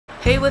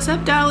Hey, what's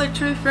up, Dollar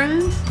Tree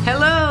friends?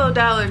 Hello,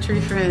 Dollar Tree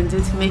friends.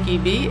 It's Mickey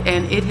B,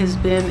 and it has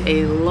been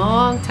a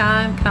long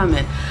time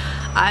coming.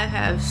 I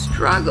have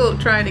struggled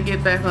trying to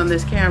get back on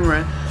this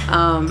camera,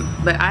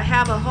 but I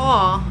have a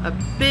haul, a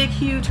big,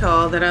 huge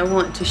haul that I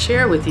want to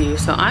share with you.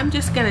 So I'm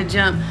just gonna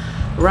jump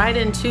right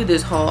into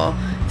this haul.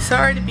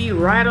 Sorry to be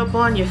right up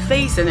on your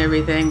face and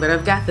everything, but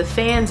I've got the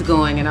fans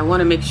going and I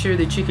want to make sure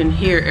that you can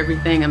hear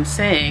everything I'm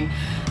saying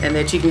and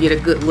that you can get a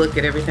good look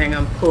at everything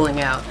I'm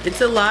pulling out. It's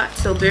a lot,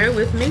 so bear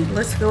with me.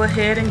 Let's go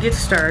ahead and get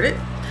started.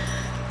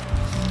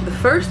 The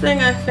first thing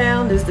I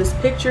found is this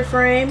picture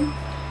frame,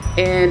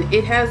 and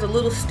it has a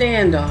little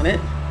stand on it,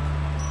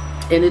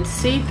 and it's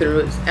see-through.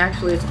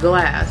 It's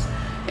glass,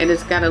 and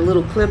it's got a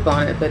little clip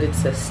on it, but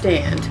it's a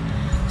stand.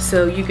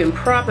 So you can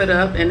prop it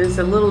up, and it's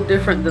a little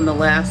different than the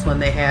last one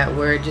they had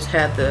where it just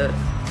had the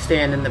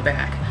stand in the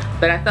back.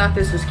 But I thought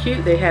this was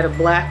cute. They had a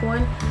black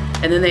one,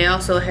 and then they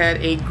also had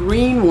a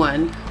green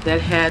one that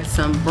had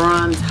some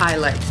bronze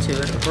highlights to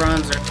it, a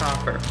bronze or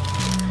copper.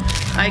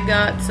 I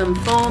got some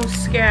foam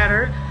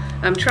scatter.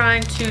 I'm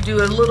trying to do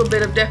a little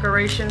bit of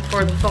decoration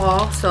for the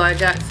fall, so I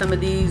got some of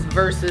these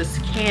versus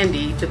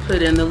candy to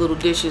put in the little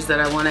dishes that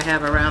I want to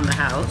have around the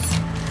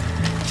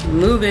house.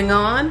 Moving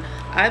on,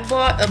 I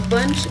bought a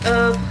bunch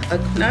of,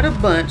 not a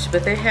bunch,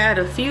 but they had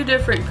a few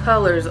different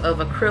colors of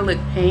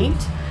acrylic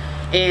paint,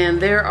 and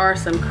there are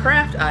some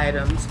craft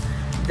items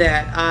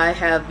that I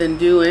have been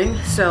doing,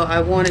 so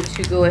I wanted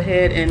to go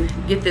ahead and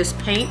get this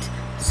paint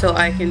so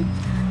I can,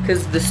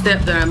 because the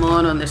step that I'm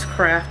on this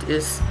craft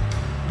is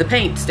the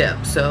paint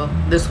step, so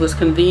this was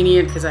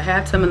convenient because I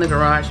had some in the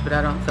garage, but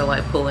I don't feel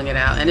like pulling it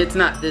out. And it's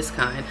not this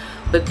kind,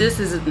 but this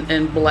is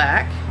in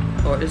black,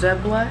 or is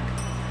that black?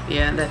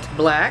 Yeah, that's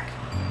black.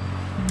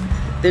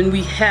 Then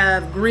we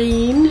have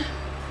green,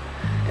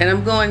 and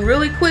I'm going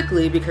really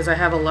quickly because I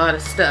have a lot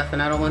of stuff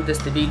and I don't want this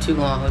to be too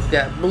long. We've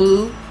got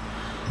blue,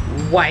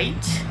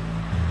 white,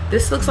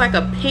 this looks like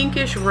a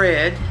pinkish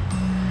red,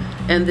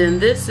 and then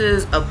this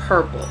is a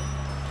purple.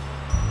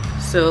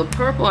 So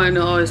purple I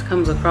know always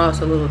comes across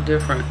a little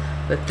different,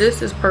 but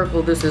this is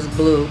purple, this is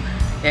blue,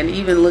 and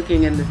even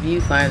looking in the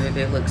viewfinder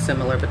they look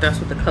similar, but that's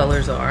what the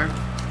colors are.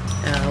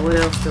 What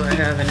else do I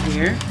have in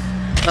here?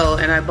 Oh,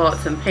 and I bought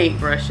some paint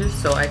brushes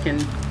so I can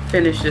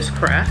finish this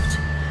craft.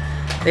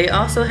 They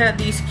also have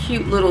these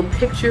cute little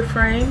picture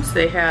frames.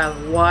 They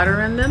have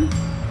water in them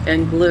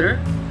and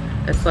glitter.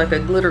 It's like a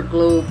glitter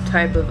globe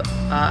type of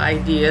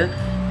idea,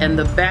 and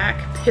the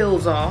back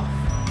peels off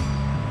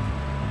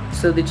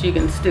so that you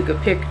can stick a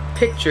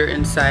picture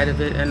inside of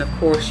it, and of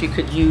course you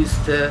could use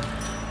the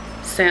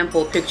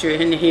sample picture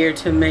in here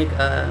to make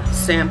a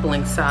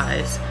sampling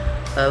size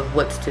of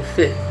what's to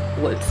fit,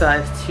 what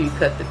size to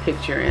cut the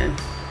picture in.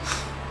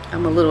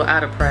 I'm a little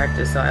out of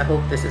practice, so I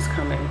hope this is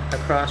coming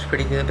across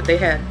pretty good. But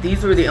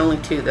these were the only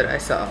two that I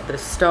saw, the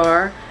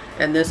star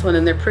and this one,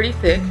 and they're pretty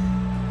thick,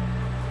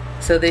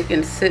 so they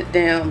can sit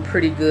down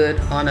pretty good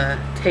on a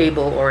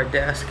table or a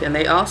desk. And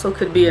they also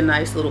could be a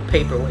nice little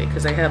paperweight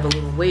because they have a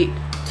little weight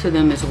to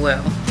them as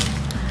well.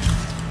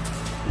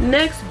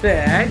 Next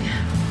bag,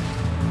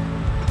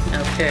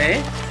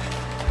 okay,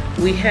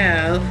 we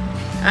have,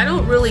 I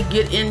don't really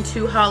get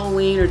into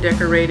Halloween or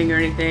decorating or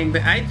anything,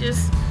 but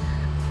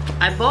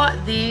I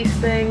bought these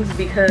things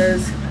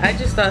because I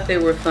just thought they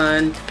were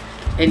fun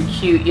and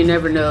cute. You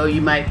never know,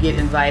 you might get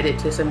invited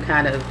to some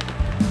kind of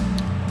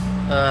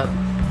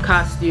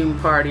costume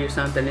party or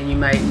something, and you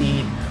might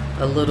need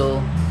a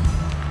little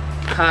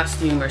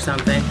costume or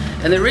something.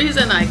 And the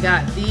reason I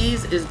got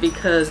these is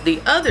because the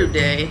other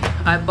day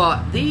I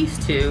bought these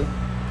two,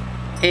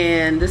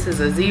 and this is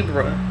a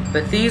zebra,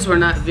 but these were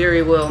not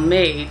very well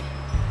made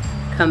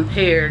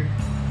compared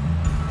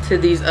to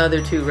these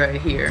other two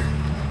right here.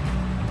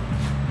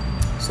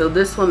 So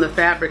this one, the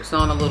fabric's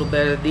on a little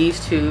better.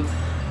 These two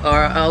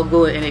are, I'll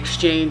go and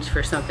exchange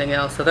for something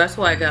else. So that's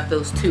why I got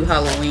those two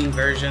Halloween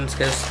versions,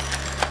 because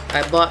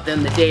I bought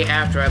them the day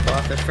after I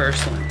bought the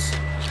first ones.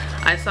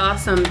 I saw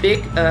some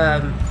big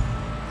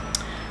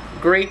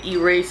Great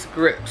Erase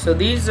Grip. So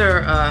these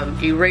are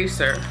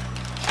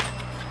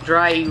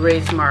dry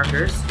erase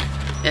markers,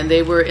 and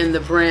they were in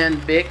the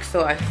brand Bic.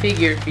 So I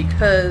figured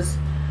because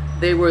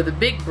they were the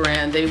big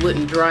brand, they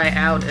wouldn't dry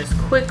out as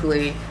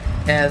quickly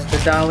as the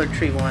Dollar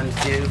Tree ones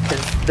do,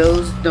 because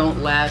those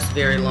don't last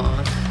very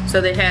long. So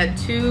they had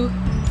two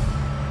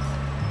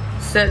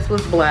sets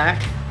with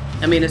black,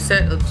 a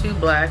set of two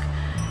black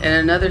and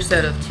another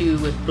set of two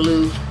with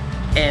blue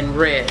and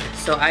red.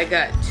 So I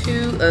got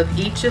two of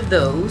each of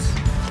those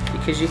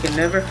because you can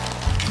never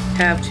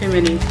have too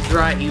many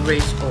dry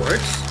erase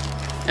boards.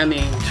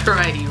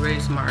 Dry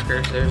erase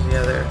markers. There's the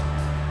other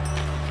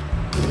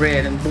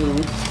red and blue.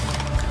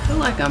 I feel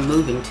like I'm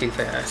moving too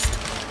fast.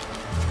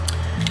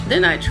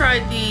 Then I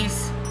tried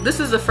these. This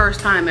is the first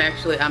time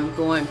actually I'm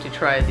going to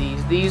try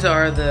these. These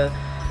are the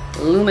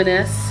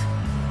Luminescent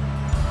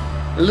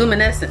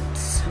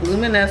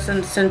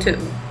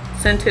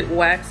scented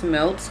wax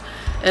melts.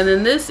 And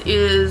then this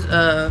is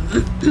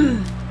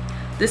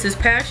this is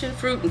passion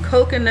fruit and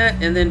coconut,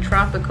 and then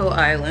tropical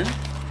island.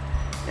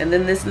 And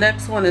then this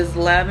next one is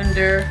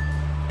lavender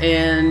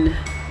and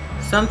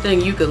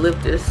something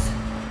eucalyptus.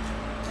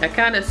 I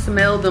kind of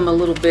smelled them a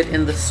little bit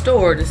in the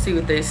store to see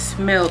what they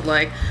smelled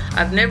like.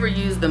 I've never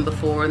used them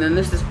before. And then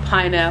this is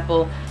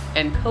pineapple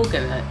and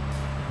coconut.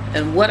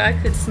 And what I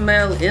could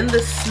smell in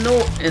the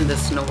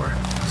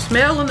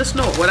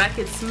what I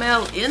could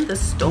smell in the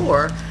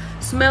store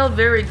smelled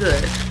very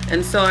good.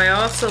 And so I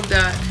also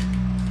got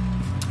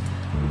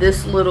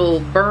this little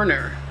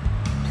burner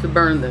to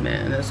burn them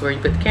in. That's where you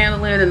put the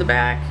candle in the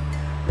back,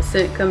 the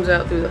scent comes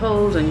out through the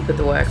hose, and you put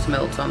the wax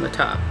melts on the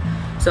top.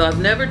 So I've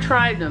never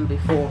tried them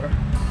before,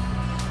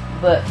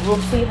 but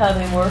we'll see how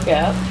they work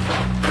out.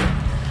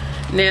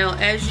 Now,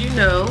 as you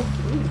know,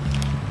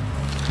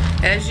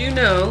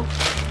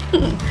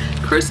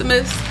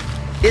 Christmas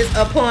is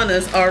upon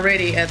us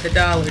already at the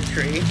Dollar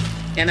Tree.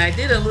 And I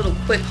did a little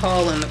quick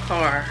haul in the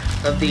car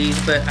of these,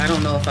 but I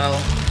don't know if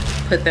I'll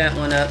put that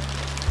one up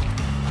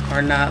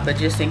or not. But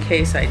just in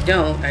case I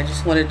don't, I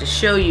just wanted to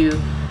show you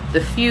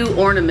the few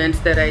ornaments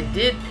that I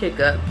did pick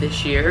up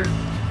this year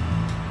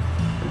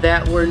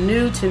that were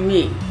new to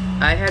me.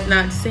 I had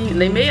not seen,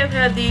 they may have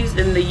had these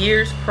in the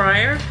years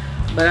prior,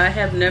 but I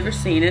have never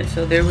seen it.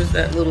 So there was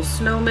that little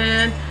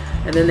snowman,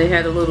 and then they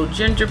had a little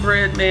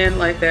gingerbread man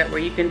like that, where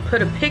you can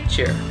put a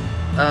picture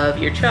of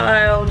your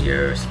child,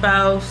 your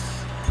spouse,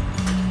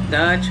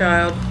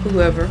 godchild,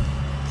 whoever.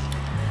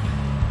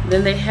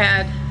 Then they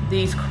had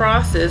these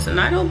crosses,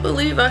 and I don't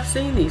believe I've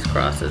seen these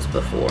crosses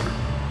before.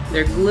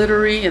 They're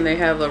glittery, and they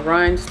have a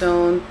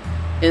rhinestone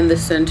in the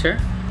center,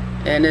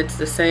 and it's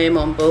the same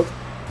on both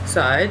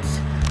sides.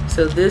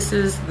 So this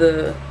is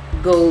the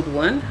gold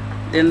one.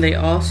 Then they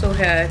also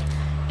had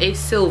a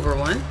silver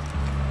one,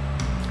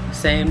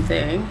 same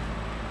thing.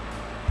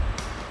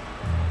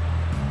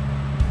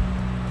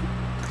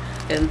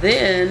 And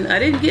then I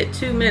didn't get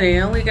too many.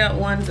 I only got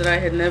ones that I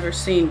had never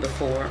seen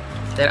before,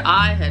 They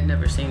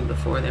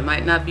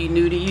might not be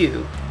new to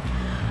you.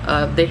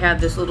 They had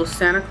this little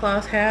Santa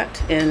Claus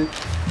hat in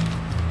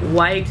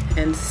white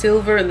and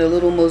silver and the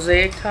little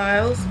mosaic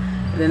tiles.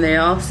 And then they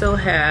also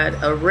had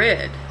a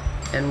red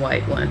and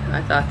white one.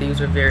 I thought these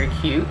were very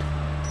cute.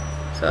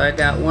 So I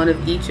got one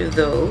of each of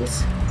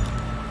those.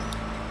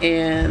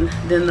 And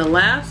then the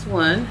last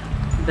one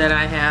that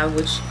I have,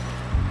 which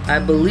I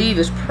believe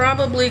is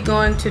probably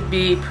going to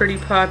be pretty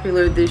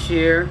popular this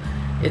year.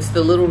 It's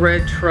the little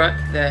red truck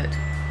that,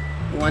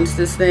 once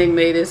this thing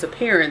made its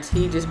appearance,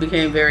 he just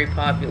became very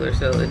popular.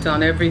 So it's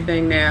on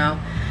everything now,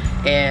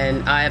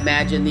 and I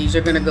imagine these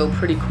are going to go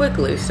pretty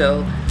quickly.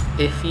 So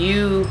if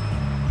you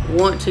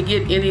want to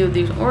get any of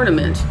these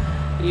ornaments,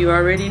 you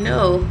already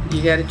know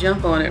you got to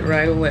jump on it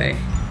right away.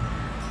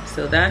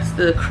 So that's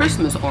the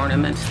Christmas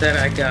ornaments that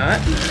I got.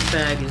 And that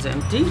bag is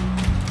empty.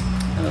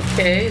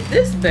 Okay,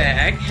 this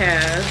bag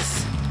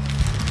has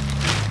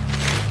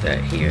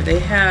that here. They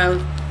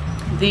have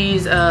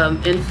these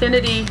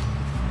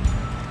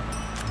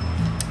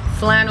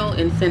flannel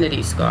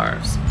infinity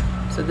scarves.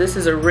 So this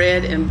is a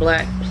red and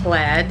black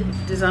plaid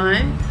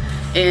design,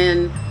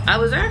 and I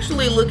was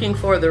actually looking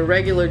for the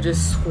regular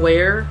just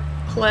square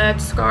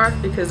plaid scarf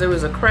because there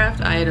was a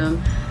craft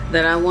item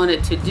that I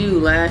wanted to do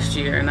last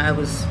year and I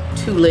was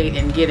too late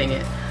in getting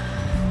it.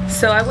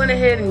 So I went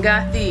ahead and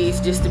got these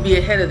just to be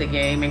ahead of the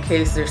game in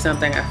case there's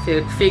something I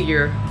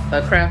figure,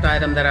 a craft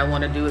item that I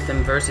want to do with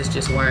them versus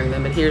just wearing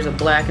them. But here's a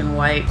black and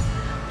white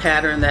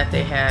pattern that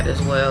they had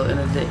as well in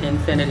the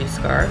infinity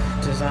scarf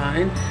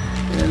design.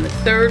 And then the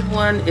third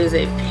one is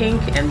a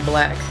pink and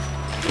black.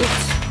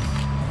 Oops,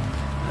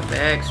 my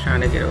bag's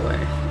trying to get away.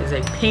 Is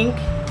a pink,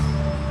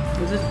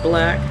 is this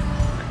black?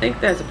 I think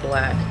that's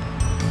black.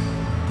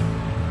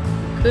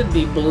 Could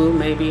be blue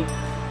maybe,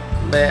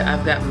 but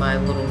I've got my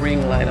little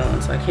ring light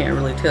on, so I can't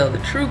really tell the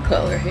true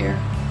color here.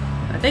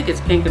 I think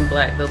it's pink and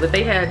black though, but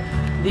they had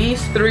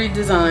these three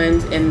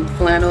designs in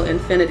flannel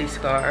infinity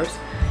scarves.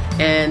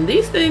 And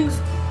these things,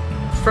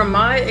 from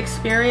my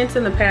experience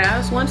in the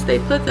past, once they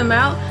put them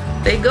out,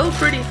 they go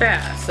pretty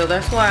fast. So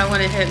that's why I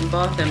went ahead and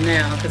bought them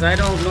now, because I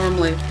don't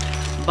normally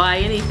buy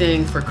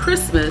anything for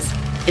Christmas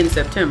in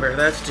September.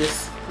 That's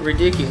just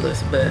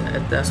ridiculous,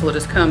 but that's what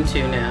it's come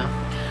to now.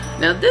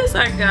 Now this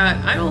I got,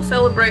 I don't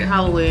celebrate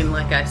Halloween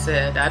like I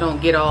said. I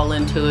don't get all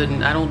into it,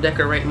 and I don't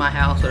decorate my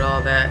house with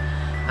all that.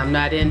 I'm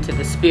not into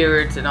the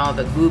spirits and all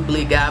the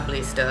goobly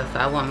gobbly stuff.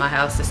 I want my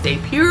house to stay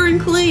pure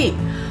and clean.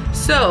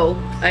 So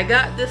I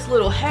got this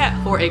little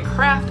hat for a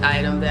craft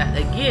item that,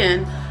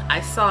 again, I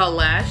saw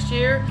last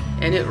year,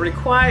 and it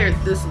required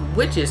this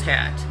witch's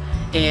hat.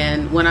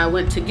 And when I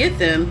went to get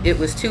them, it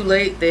was too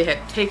late. They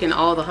had taken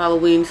all the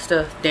Halloween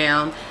stuff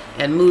down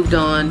and moved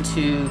on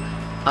to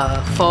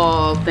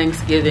fall,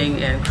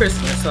 Thanksgiving, and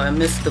Christmas, so I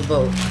missed the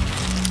boat.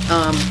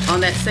 On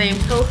that same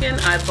token,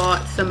 I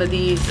bought some of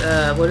these,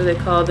 what do they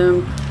call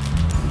them?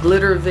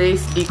 Glitter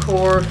vase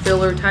decor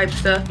filler type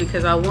stuff,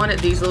 because I wanted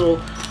these little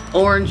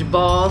orange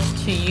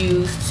balls to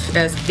use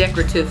as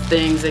decorative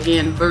things,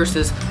 again,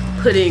 versus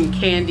putting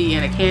candy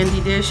in a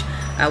candy dish.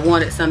 I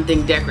wanted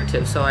something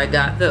decorative, so I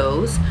got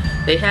those.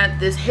 They had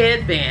this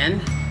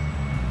headband.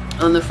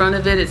 On the front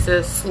of it, it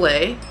says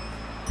sleigh,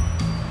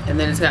 and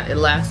then it's got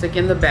elastic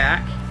in the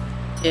back.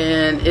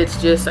 and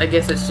it's just, I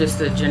guess it's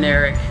just a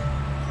generic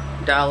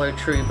Dollar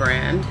Tree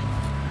brand.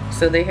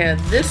 So they had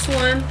this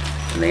one,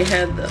 and they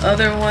had the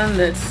other one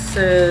that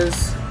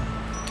says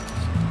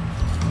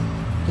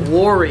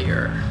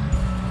Warrior.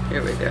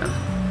 Here we go.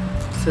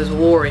 It says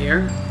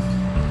Warrior.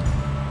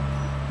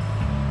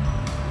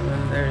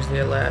 And there's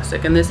the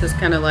elastic, and this is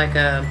kind of like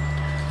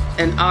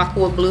an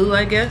aqua blue,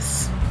 I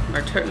guess,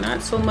 or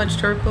not so much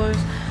turquoise,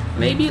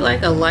 maybe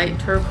like a light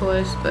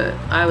turquoise, but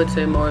I would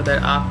say more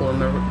that aqua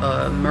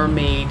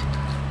mermaid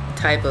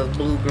type of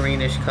blue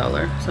greenish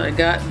color. So I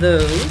got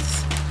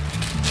those.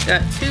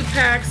 Got 2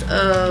 packs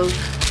of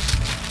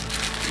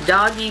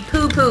doggy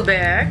poo-poo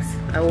bags.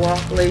 I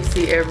walk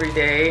Lacey every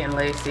day, and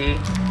Lacey,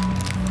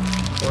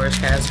 of course,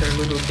 has her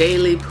little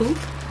daily poop.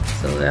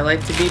 So I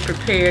like to be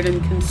prepared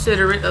and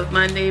considerate of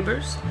my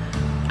neighbors.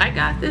 I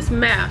got this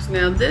mask.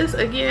 Now this,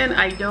 again,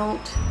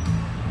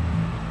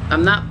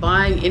 I'm not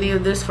buying any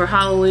of this for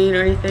Halloween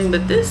or anything,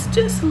 but this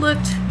just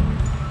looked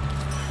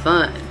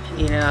fun.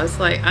 You know, it's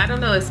like, I don't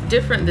know, it's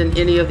different than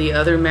any of the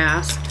other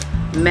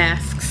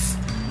masks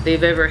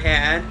they've ever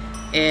had,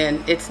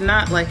 and it's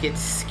not like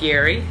it's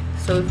scary.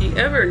 So if you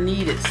ever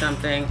needed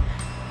something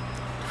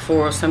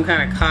for some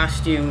kind of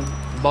costume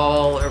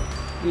ball, or,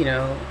 you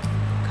know,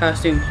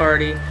 costume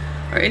party,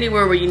 or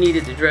anywhere where you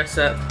needed to dress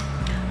up,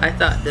 I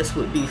thought this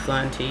would be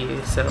fun to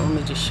use. So let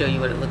me just show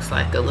you what it looks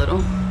like a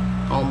little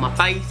on my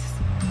face.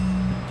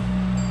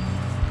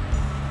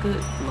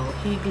 Good little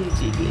higgly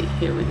jiggly.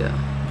 Here we go.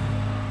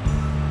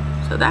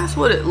 So that's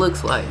what it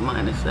looks like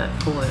minus that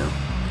foil.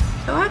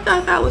 So I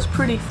thought that was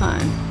pretty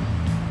fun.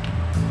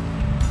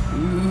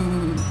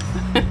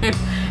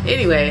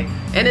 Anyway,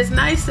 and it's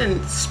nice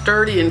and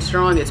sturdy and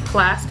strong. It's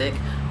plastic,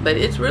 but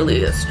it's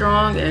really a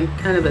strong and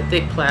kind of a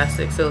thick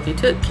plastic. So if you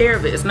took care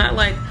of it, it's not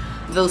like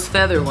those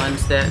feather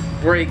ones that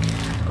break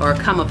or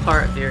come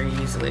apart very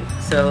easily.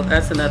 So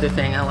that's another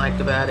thing I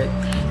liked about it.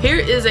 Here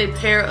is a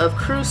pair of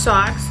crew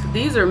socks.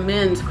 These are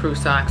men's crew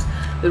socks.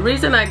 The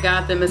reason I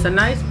got them is a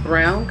nice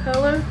brown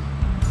color,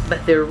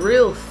 but they're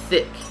real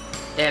thick.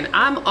 And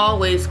I'm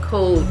always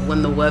cold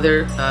when the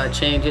weather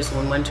changes,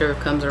 when winter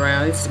comes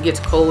around. It gets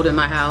cold in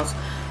my house.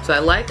 So I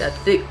like a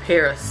thick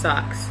pair of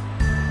socks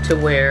to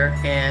wear,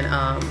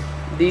 and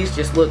these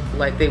just look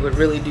like they would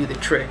really do the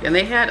trick. And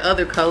they had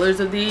other colors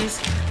of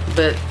these,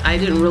 but I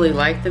didn't really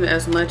like them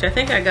as much. I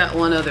think I got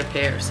one other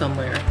pair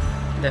somewhere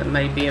that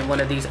may be in one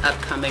of these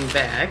upcoming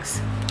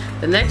bags.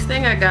 The next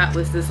thing I got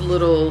was this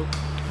little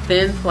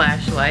thin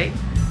flashlight.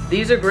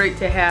 These are great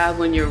to have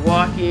when you're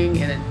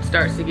walking and it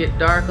starts to get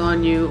dark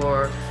on you,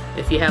 or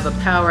if you have a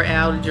power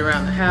outage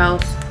around the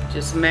house,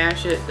 just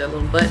mash it, that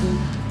little button,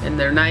 and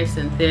they're nice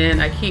and thin.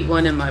 I keep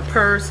one in my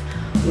purse,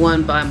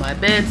 one by my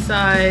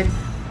bedside,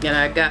 and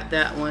I got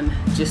that one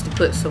just to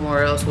put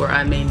somewhere else where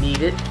I may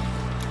need it.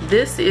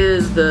 This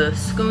is the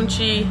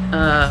Scunci,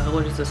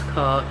 what is this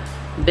called?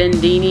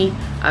 Bendini.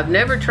 I've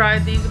never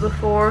tried these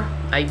before.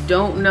 I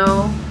don't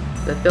know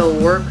that they'll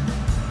work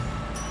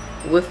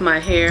with my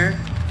hair,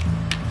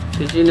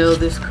 because you know,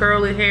 this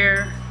curly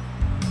hair,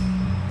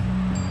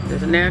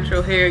 this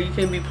natural hair, you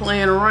can be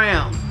playing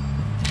around.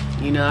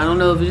 You know, I don't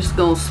know if it's just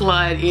gonna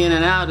slide in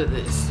and out of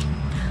this.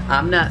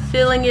 I'm not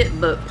feeling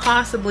it, but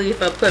possibly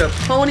if I put a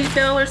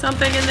ponytail or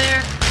something in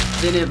there,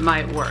 then it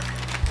might work.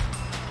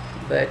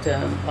 But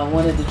I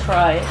wanted to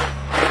try it.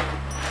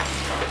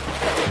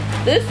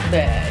 This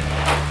bag.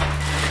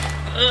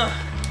 Ugh.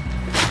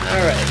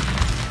 All right.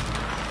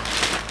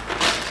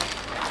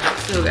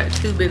 Still got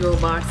 2 big old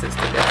boxes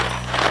to go.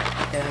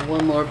 And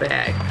one more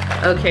bag.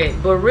 Okay,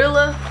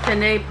 Barilla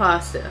Penne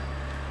pasta.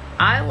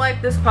 I like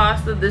this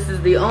pasta. This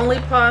is the only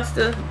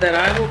pasta that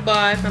I will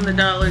buy from the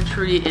Dollar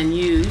Tree and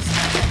use,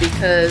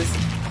 because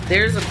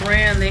there's a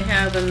brand they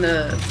have in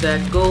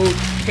that gold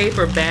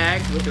paper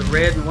bag with the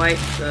red and white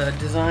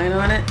design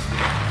on it,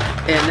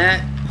 and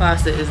that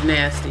pasta is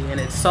nasty,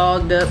 and it's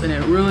sogged up and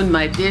it ruined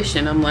my dish,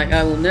 and I'm like,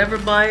 I will never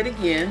buy it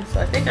again.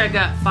 So I think I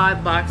got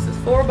 5 boxes,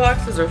 4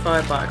 boxes or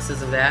 5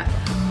 boxes of that.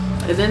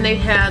 And then they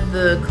had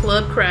the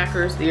club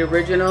crackers, the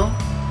original.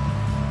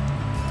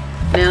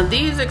 Now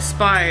these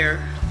expire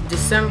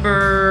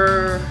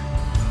December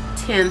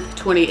 10th,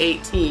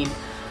 2018.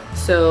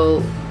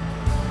 So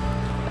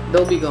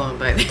they'll be gone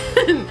by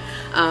then,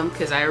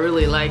 because I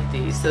really like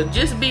these. So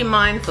just be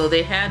mindful.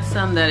 They had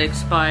some that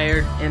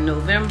expired in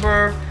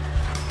November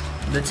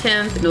the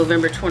 10th,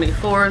 November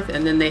 24th,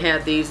 and then they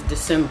had these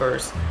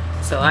Decembers.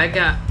 So I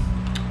got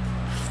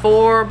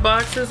 4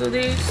 boxes of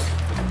these,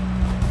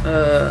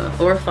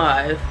 or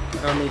 5.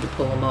 I'll need to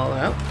pull them all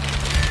out.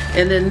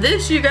 And then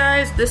this, you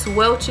guys, this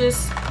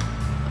Welch's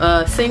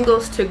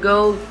Singles to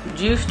Go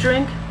juice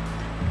drink.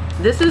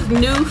 This is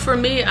new for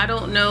me. I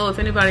don't know if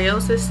anybody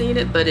else has seen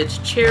it, but it's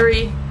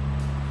cherry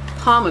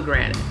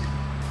pomegranate.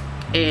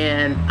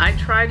 And I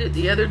tried it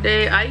the other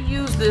day. I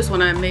use this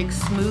when I make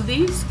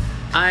smoothies.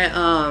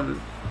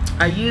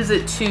 I use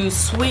it to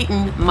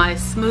sweeten my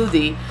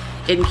smoothie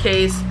in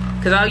case,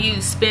 because I'll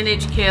use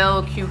spinach,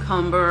 kale,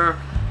 cucumber,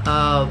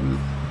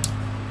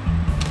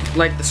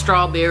 like the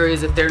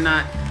strawberries if they're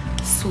not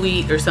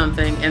sweet or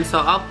something, and so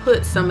I'll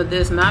put some of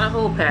this, not a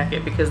whole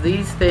packet, because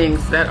these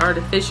things, that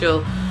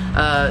artificial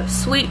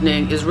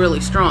sweetening is really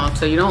strong,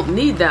 so you don't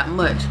need that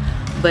much,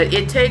 but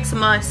it takes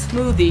my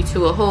smoothie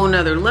to a whole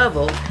nother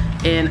level,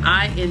 and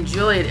I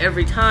enjoy it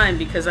every time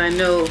because I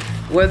know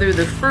whether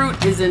the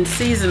fruit is in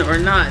season or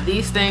not,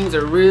 these things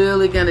are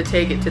really gonna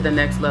take it to the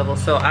next level.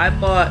 So I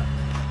bought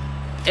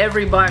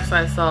every box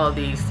I saw of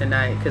these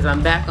tonight because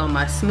I'm back on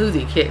my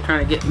smoothie kick,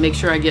 trying to make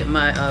sure I get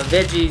my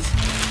veggies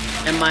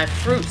and my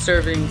fruit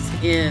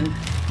servings in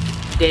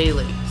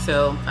daily.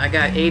 So I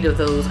got 8 of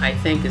those, I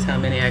think is how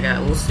many I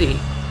got, we'll see.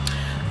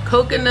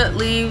 Coconut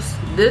leaves,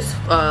 this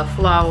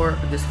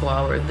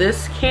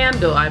this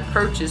candle I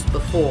purchased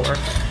before,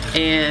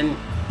 and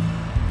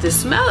to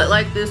smell it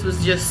like this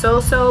was just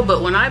so-so,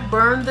 but when I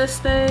burned this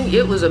thing,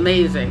 it was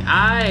amazing.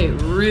 I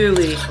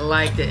really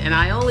liked it, and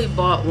I only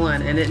bought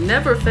one, and it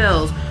never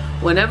fails.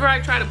 Whenever I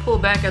try to pull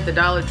back at the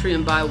Dollar Tree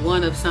and buy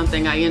one of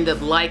something, I end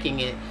up liking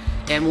it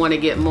and want to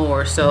get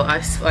more. So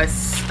I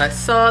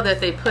saw that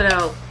they put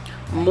out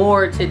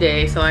more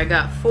today, so I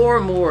got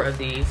 4 more of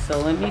these. So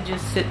let me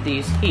just sit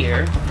these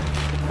here.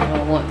 I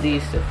don't want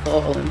these to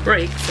fall and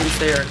break since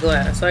they are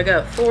glass. So I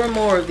got 4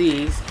 more of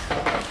these,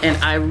 and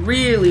I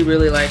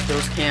really like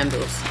those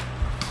candles.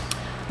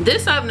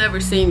 This I've never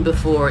seen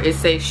before.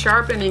 It's a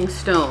sharpening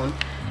stone,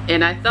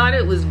 and I thought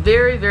it was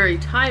very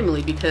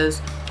timely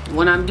because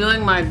when I'm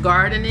doing my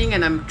gardening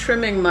and I'm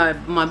trimming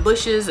my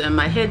bushes and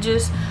my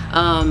hedges,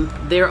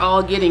 they're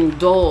all getting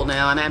dull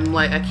now, and I'm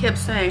like, I kept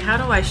saying, how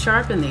do I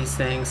sharpen these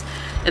things?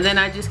 And then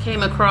I just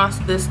came across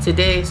this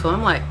today, so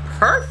I'm like,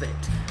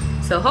 perfect.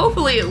 So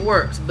hopefully it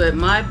works, but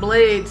my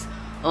blades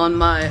on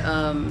my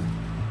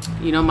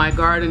you know, my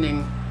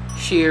gardening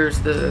shears,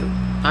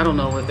 I don't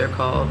know what they're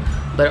called,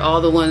 but all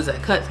the ones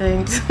that cut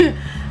things,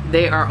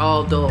 they are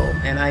all dull,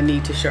 and I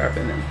need to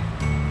sharpen them.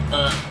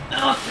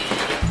 Okay,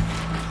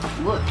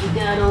 what we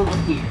got over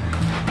here?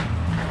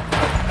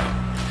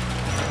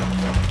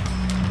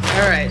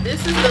 All right,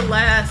 this is the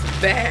last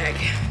bag.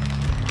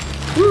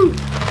 Woo!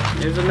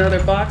 There's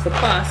another box of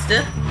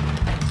pasta.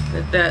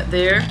 Put that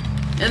there.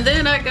 And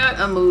then I got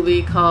a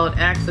movie called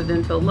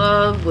Accidental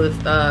Love with,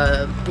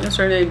 what's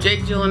her name?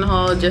 Jake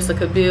Gyllenhaal,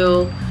 Jessica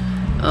Biel,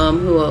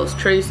 who else?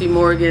 Tracy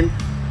Morgan.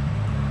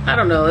 I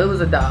don't know, it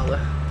was $1.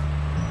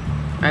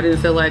 I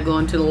didn't feel like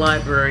going to the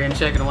library and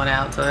checking one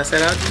out, so I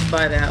said I'll just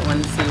buy that one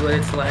and see what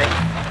it's like.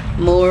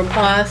 More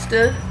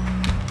pasta.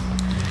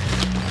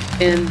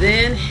 And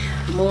then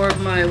more of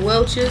my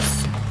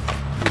Welch's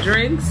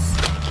drinks.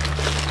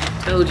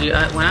 Told you,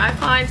 when I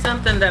find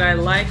something that I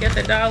like at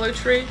the Dollar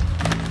Tree,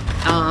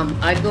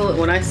 I go,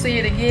 when I see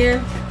it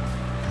again,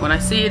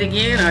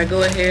 I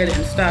go ahead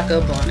and stock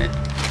up on it.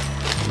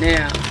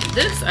 Now,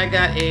 this I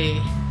got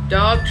a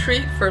dog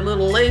treat for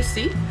little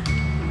Lacey,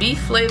 beef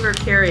flavor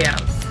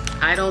carryouts.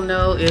 I don't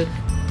know if,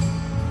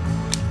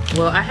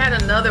 well, I had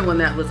another one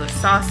that was a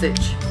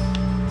sausage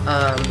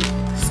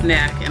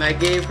snack, and I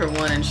gave her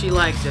one and she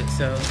liked it,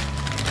 so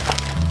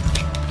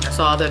that's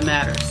all that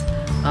matters.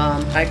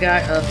 I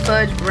got a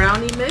fudge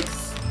brownie mix.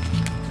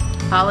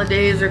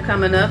 Holidays are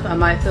coming up. I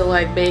might feel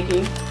like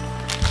baking.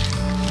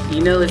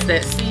 You know, it's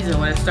that season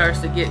when it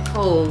starts to get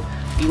cold,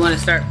 you want to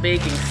start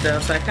baking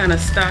stuff. So I kind of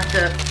stocked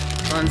up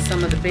on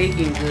some of the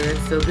baking goods.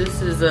 So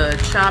this is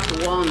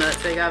chopped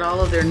walnuts. They got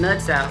all of their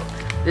nuts out.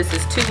 This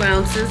is 2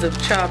 ounces of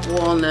chopped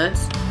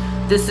walnuts.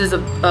 This is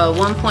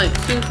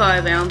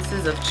 1.25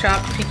 ounces of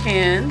chopped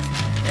pecans.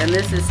 And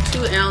this is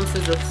 2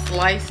 ounces of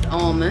sliced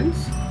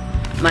almonds.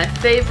 My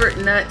favorite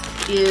nut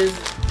is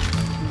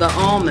the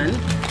almond,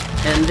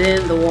 and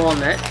then the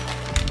walnut.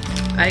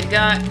 I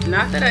got,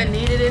 not that I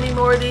needed any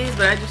more of these,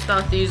 but I just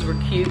thought these were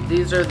cute.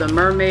 These are the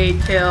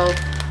Mermaid Tail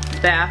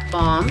bath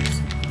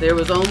bombs. There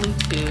was only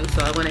 2,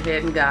 so I went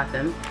ahead and got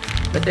them.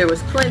 But there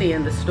was plenty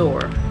in the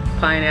store.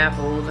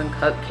 Pineapples and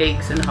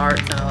cupcakes and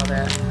hearts and all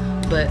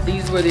that. But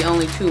these were the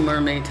only 2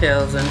 Mermaid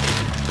Tails, and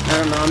I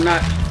don't know, I'm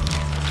not,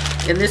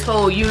 in this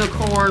whole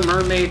unicorn,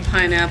 mermaid,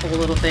 pineapple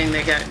little thing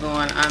they got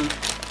going, I'm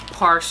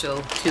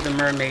partial to the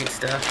mermaid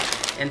stuff.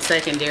 And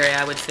secondary,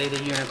 I would say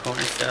the unicorn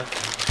stuff.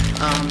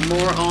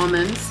 More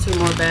almonds, 2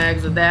 more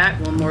bags of that,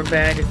 1 more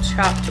bag of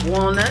chopped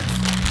walnuts,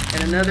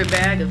 and another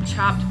bag of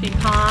chopped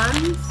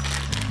pecans.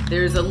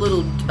 There's a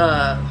little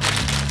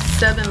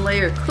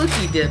 7-layer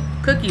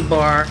cookie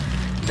bar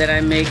that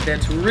I make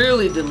that's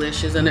really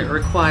delicious, and it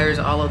requires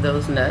all of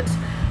those nuts.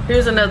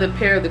 Here's another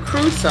pair of the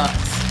crew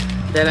socks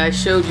that I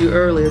showed you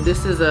earlier.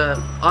 This is a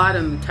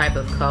autumn type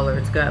of color.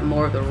 It's got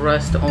more of the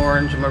rust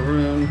orange,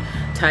 maroon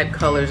type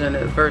colors in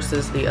it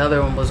versus the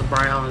other one was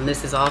brown. And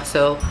this is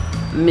also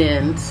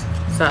men's,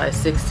 size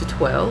 6 to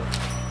 12.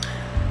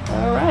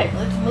 All right,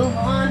 let's move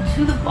on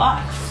to the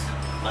box.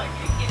 If I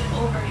can get it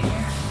over here.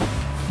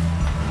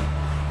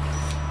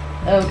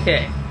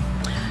 Okay,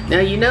 now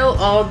you know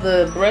all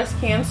the breast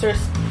cancer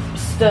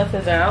stuff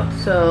is out,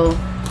 so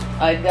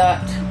I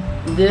got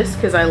this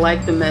because I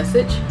like the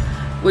message,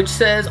 which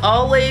says,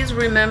 always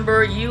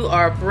remember you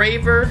are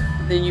braver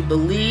than you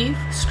believe,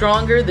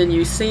 stronger than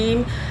you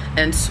seem,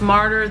 and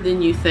smarter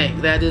than you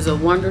think. That is a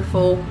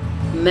wonderful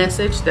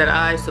message that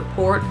I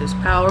support is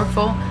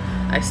powerful.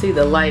 I see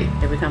the light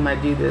every time I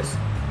do this.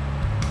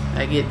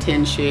 I get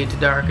 10 shades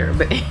darker.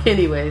 But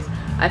anyways,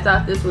 I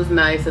thought this was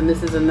nice, and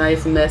this is a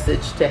nice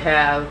message to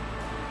have,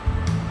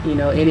 you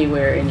know,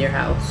 anywhere in your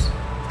house.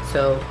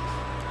 So,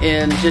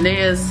 and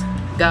Janae's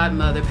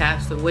godmother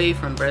passed away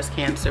from breast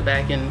cancer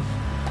back in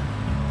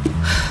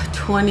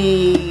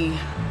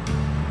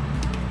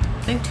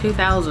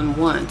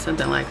 2001,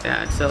 something like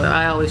that. So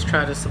I always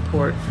try to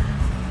support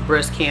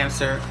breast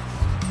cancer,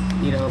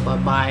 you know, by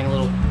buying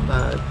little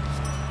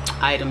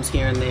items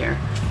here and there.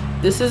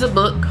 This is a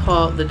book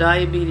called The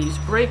Diabetes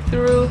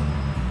Breakthrough.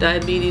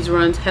 Diabetes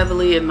runs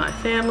heavily in my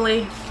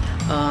family,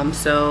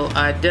 so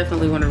I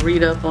definitely want to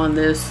read up on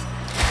this.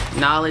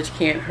 Knowledge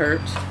can't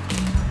hurt.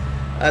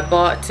 I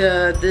bought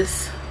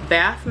this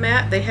bath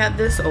mat. They had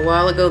this a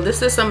while ago.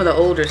 This is some of the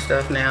older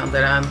stuff now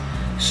that I'm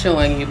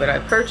showing you, but I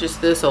purchased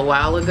this a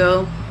while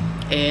ago,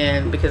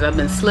 and because I've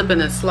been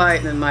slipping and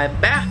sliding in my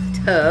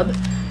bathtub,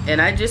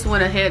 and I just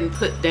went ahead and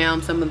put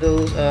down some of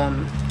those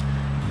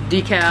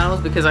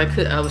decals because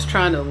I was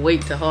trying to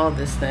wait to haul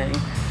this thing,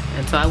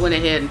 and so I went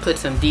ahead and put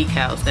some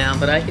decals down,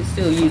 but I could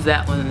still use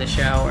that one in the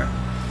shower.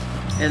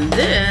 And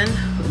then,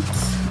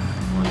 oops,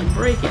 I don't want to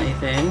break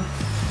anything.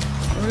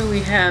 What do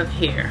we have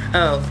here?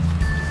 Oh,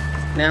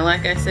 now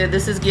like I said,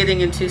 this is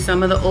getting into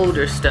some of the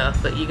older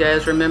stuff, but you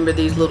guys remember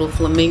these little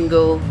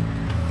flamingo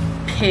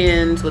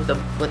pins with the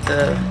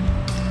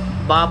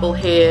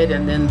bobblehead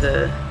and then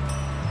the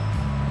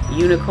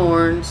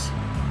unicorns.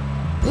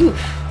 Oof,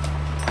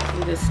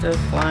 see this stuff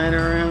flying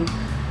around.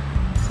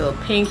 So a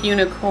pink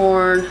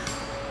unicorn,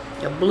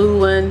 a blue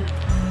one,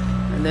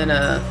 and then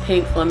a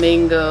pink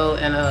flamingo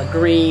and a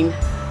green.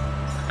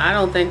 I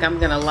don't think I'm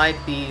gonna like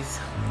these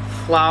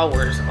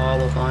flowers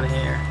olive on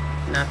here,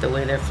 not the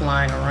way they're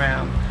flying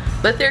around,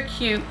 but they're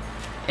cute.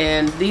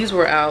 And these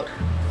were out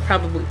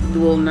probably,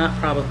 well, not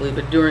probably,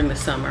 but during the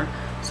summer,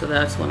 so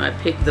that's when I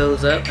picked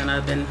those up, and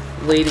I've been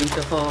waiting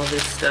to haul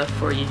this stuff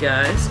for you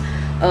guys.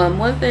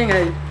 One thing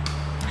I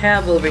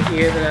have over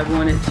here that I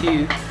wanted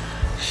to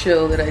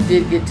show that I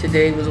did get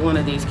today was one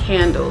of these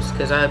candles,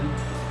 because I'm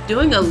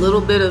doing a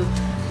little bit of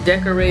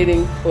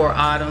decorating for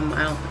autumn.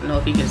 I don't know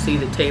if you can see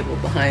the table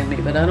behind me,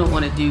 but I don't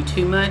want to do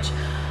too much.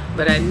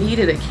 But I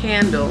needed a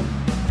candle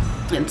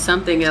and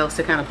something else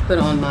to kind of put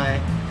on my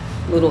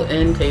little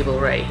end table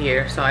right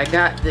here. So I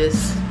got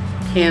this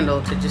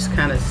candle to just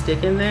kind of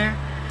stick in there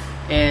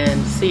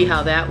and see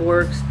how that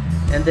works.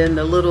 And then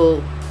the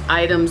little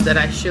items that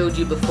I showed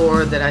you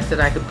before that I said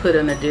I could put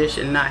in a dish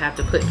and not have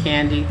to put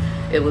candy,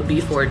 it would be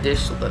for a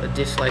dish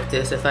like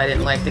this if I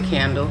didn't like the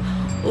candle.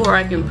 Or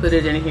I can put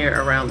it in here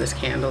around this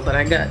candle. But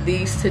I got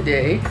these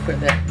today for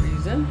that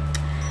reason.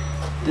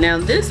 Now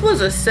this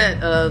was a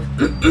set of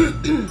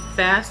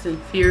Fast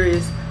and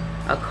Furious,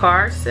 a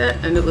car set,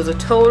 and it was a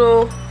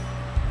total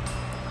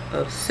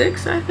of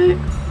 6, I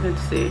think.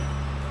 Let's see.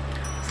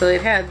 So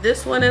it had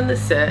this one in the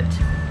set.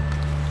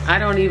 I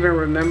don't even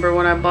remember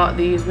when I bought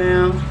these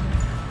now.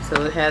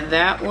 So it had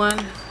that one.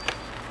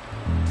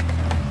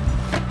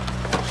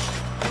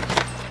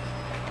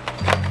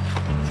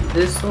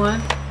 This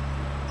one.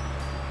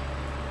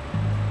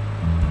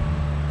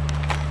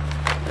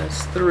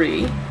 That's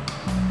 3.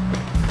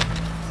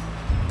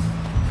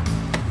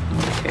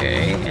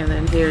 Okay, and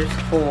then here's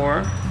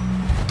 4,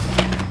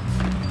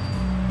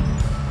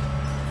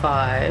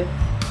 5.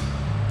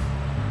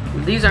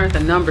 These aren't the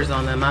numbers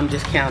on them, I'm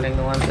just counting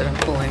the ones that I'm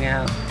pulling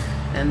out.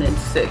 And then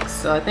 6.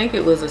 So I think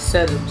it was a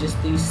set of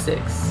just these 6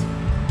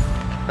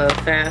 of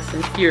Fast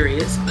and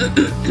Furious.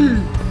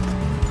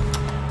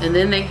 And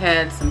then they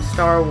had some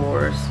Star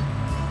Wars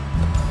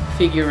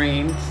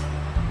figurines.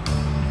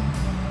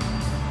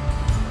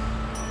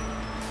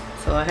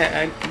 So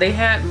they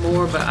had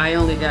more, but I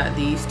only got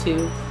these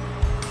 2.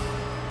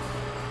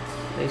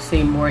 They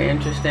seem more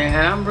interesting,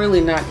 and I'm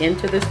really not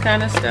into this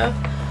kind of stuff.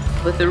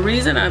 But the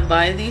reason I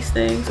buy these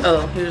things,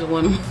 oh, here's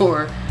one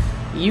more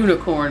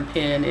unicorn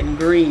pin in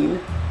green.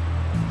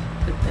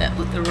 Put that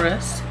with the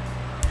rest.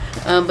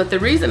 But the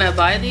reason I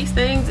buy these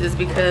things is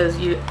because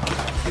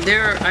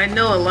I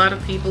know a lot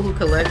of people who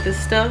collect this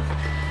stuff,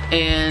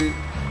 and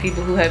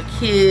people who have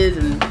kids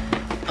and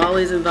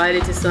always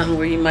invited to something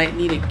where you might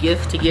need a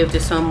gift to give to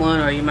someone,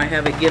 or you might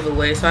have a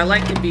giveaway. So I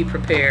like to be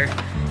prepared,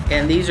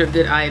 and these are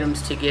good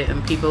items to get,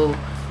 and people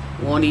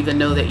won't even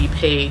know that you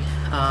paid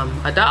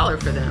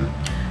 $1 for them.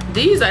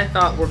 These I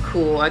thought were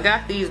cool. I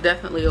got these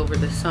definitely over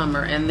the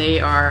summer, and they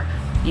are,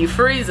 you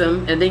freeze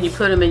them and then you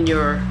put them in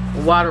your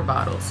water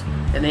bottles,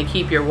 and they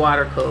keep your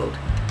water cold.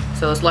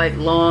 So it's like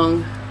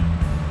long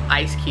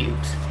ice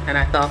cubes, and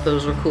I thought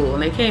those were cool,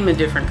 and they came in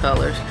different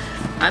colors.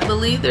 I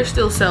believe they're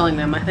still selling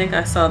them. I think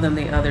I saw them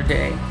the other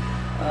day.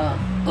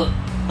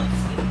 Let's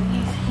see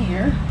these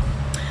here.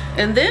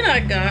 And then I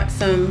got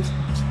some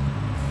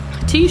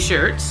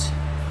t-shirts.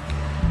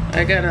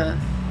 I got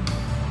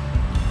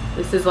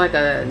this is like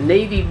a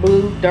navy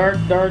blue, dark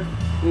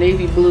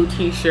navy blue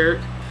t-shirt.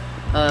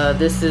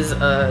 This is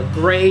a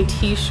gray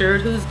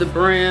t-shirt. Who's the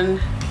brand?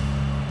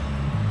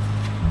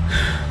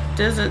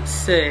 Doesn't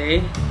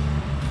say.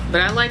 But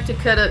I like to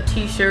cut up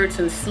t-shirts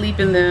and sleep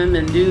in them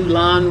and do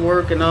lawn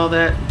work and all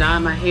that, dye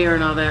my hair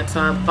and all that. So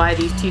I buy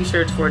these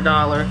t-shirts for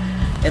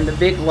 $1 in the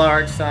big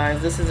large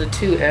size. This is a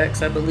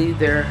 2X. I believe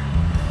they're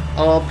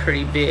all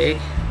pretty big.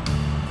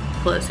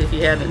 Plus, if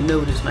you haven't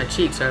noticed, my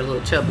cheeks are a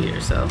little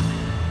chubbier. So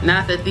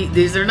not that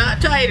these are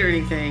not tight or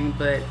anything,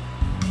 but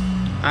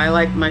I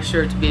like my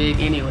shirts big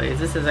anyways.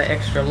 This is an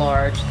extra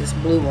large, this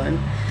blue one.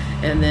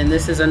 And then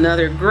this is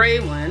another gray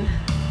one.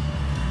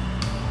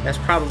 That's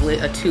probably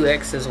a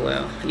 2X as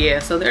well. Yeah,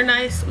 so they're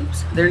nice.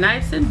 Oops. They're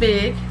nice and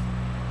big.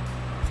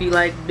 If you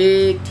like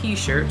big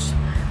t-shirts,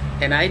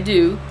 and I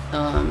do,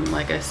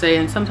 like I say,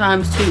 and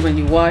sometimes too when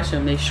you wash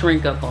them, they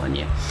shrink up on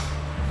you.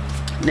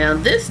 Now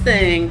this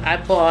thing I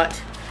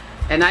bought,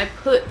 and I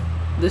put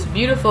this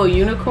beautiful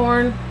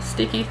unicorn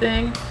sticky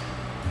thing.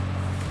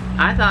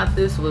 I thought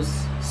this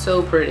was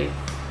so pretty.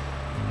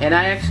 And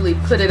I actually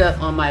put it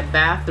up on my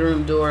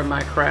bathroom door in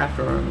my craft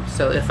room.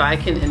 So if I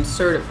can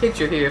insert a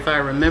picture here, if I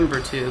remember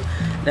to,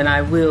 then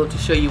I will, to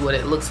show you what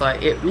it looks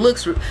like. It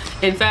looks,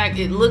 in fact,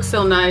 it looks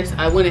so nice.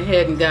 I went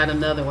ahead and got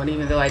another one,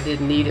 even though I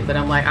didn't need it. But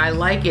I'm like, I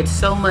like it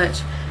so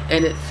much,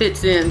 and it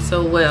fits in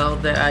so well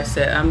that I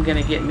said, I'm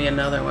gonna get me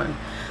another one.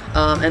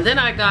 And then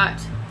I got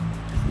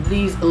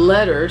these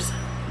letters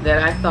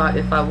that I thought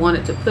if I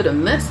wanted to put a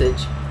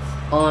message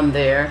on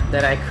there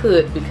that I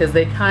could, because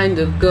they kind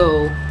of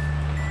go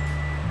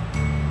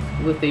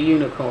with the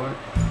unicorn.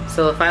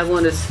 So if I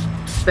want to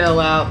spell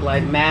out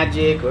like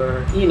magic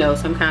or, you know,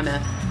 some kind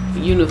of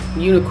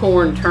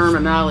unicorn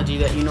terminology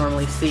that you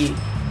normally see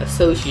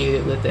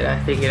associated with it,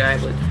 I figured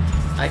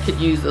I could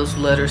use those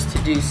letters to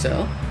do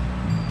so.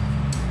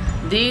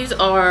 These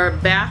are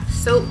bath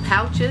soap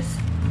pouches.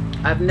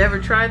 I've never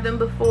tried them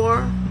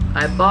before.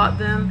 I bought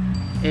them,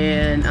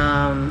 and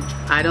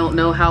I don't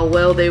know how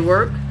well they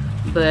work,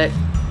 but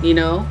you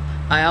know,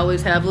 I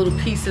always have little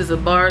pieces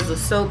of bars of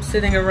soap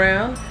sitting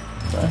around.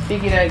 So I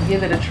figured I'd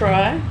give it a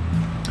try.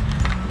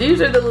 These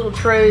are the little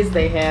trays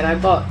they had. I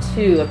bought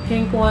two, a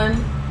pink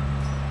one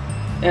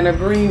and a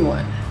green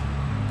one.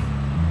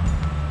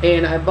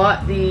 And I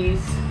bought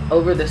these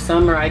over the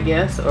summer, I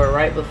guess, or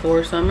right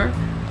before summer.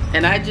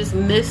 And I just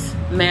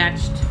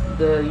mismatched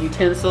the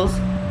utensils.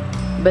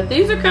 But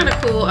these are kind of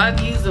cool. I've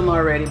used them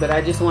already, but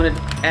I just wanted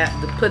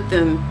to put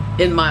them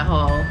in my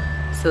haul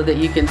so that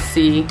you can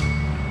see,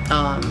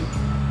 them.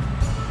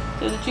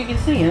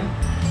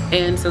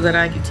 And so that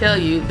I could tell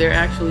you they're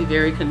actually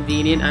very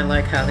convenient. I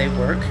like how they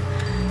work.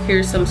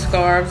 Here's some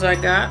scarves I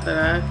got that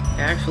I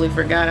actually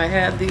forgot I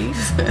had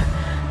these.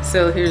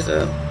 So here's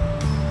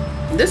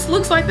this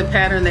looks like the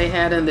pattern they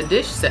had in the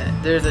dish set.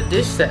 There's a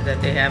dish set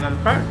that they have.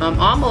 I'm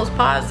almost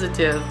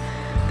positive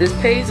this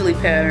paisley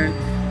pattern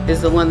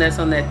is the one that's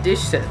on that dish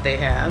set they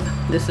have.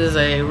 This is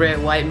a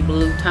red, white, and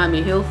blue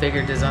Tommy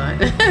Hilfiger design.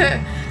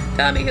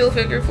 Tommy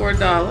Hilfiger for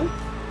 $1.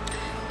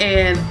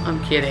 And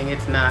I'm kidding,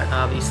 it's not,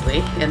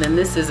 obviously. And then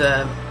this is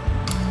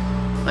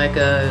like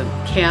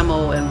a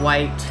camel and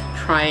white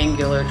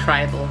triangular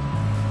tribal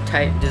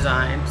type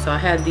design. So I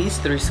had these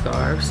 3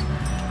 scarves.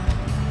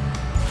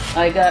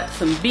 I got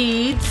some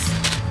beads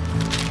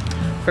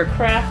for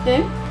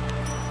crafting.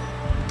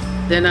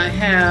 Then I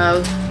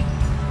have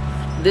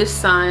this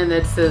sign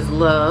that says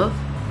love.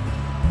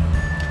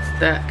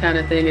 That kind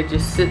of thing, it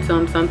just sits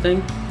on something.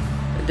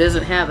 It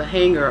doesn't have a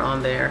hanger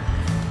on there.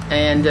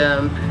 And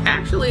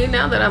actually,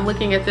 now that I'm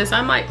looking at this,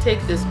 I might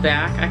take this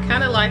back. I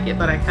kind of like it,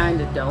 but I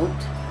kind of don't.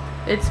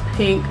 It's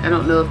pink. I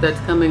don't know if that's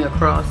coming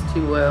across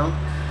too well.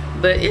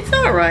 But it's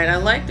all right. I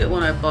liked it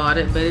when I bought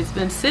it, but it's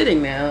been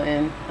sitting now,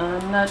 and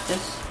I'm not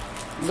just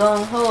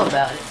gung-ho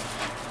about it.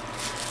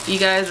 You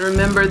guys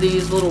remember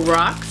these little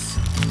rocks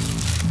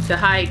to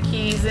hide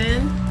keys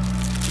in?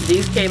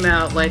 These came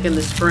out like in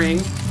the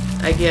spring,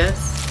 I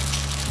guess.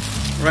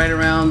 Right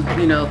around,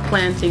 you know,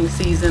 planting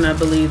season, I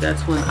believe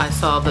that's when I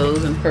saw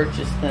those and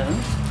purchased them.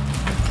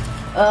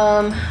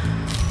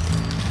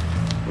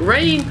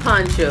 Rain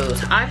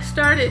ponchos. I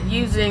started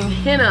using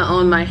henna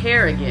on my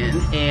hair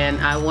again,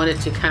 and I wanted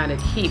to kind of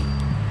keep,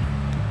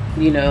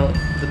 you know,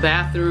 the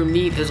bathroom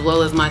neat as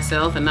well as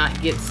myself and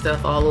not get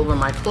stuff all over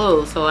my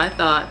clothes. So I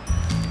thought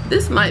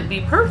this might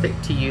be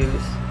perfect to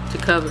use to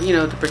cover, you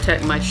know, to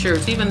protect my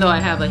shirts, even though I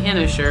have a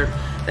henna shirt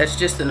that's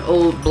just an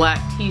old black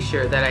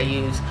t-shirt that I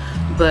use.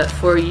 But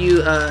for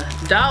you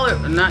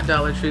not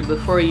Dollar Tree, but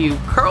for you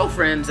curl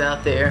friends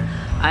out there,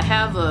 I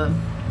have a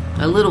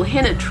little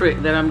henna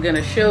trick that I'm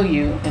gonna show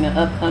you in an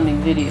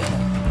upcoming video.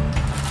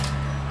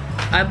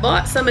 I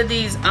bought some of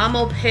these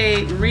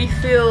Amopé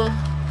refill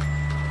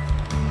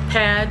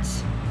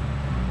pads.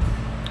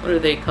 What do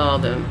they call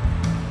them?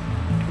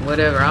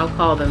 Whatever, I'll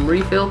call them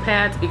refill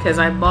pads, because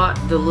I bought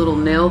the little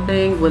nail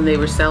thing when they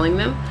were selling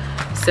them.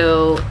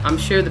 So I'm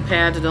sure the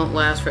pads don't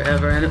last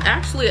forever. And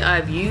actually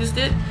I've used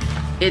it.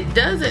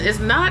 It's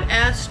not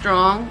as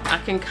strong. I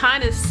can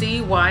kind of see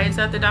why it's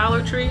at the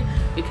Dollar Tree,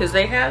 because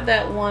they have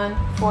that one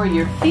for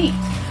your feet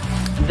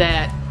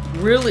that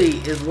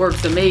really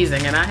works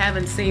amazing, and I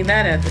haven't seen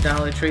that at the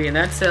Dollar Tree, and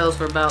that sells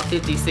for about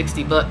 50,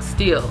 60 bucks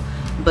still.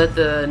 But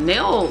the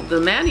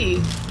mani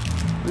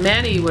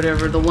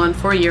whatever, the one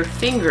for your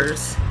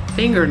fingers,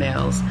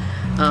 fingernails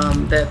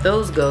that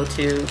those go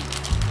to.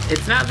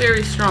 It's not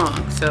very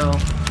strong, so,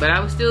 but I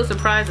was still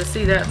surprised to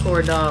see that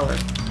for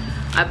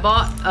 $1. I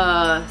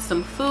bought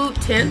some food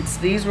tints.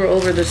 These were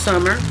over the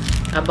summer.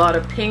 I bought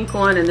a pink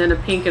one and then a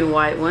pink and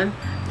white one.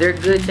 They're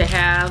good to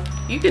have.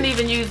 You can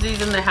even use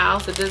these in the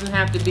house. It doesn't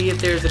have to be if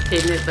there's a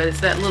picnic, but it's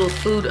that little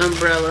food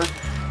umbrella.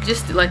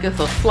 Just like if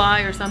a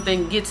fly or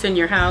something gets in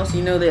your house,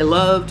 you know they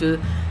love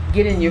to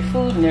get in your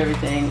food and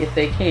everything if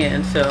they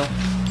can. So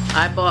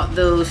I bought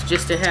those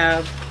just to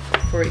have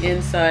for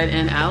inside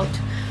and out.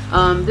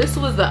 This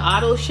was the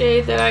auto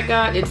shade that I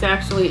got. It's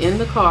actually in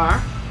the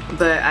car,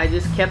 but I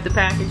just kept the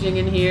packaging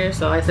in here.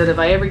 So I said if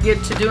I ever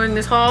get to doing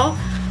this haul,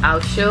 I'll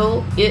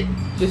show it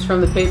just from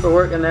the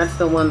paperwork, and that's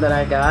the one that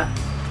I got.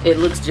 It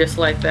looks just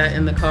like that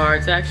in the car.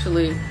 It's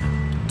actually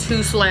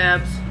 2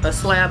 slabs, a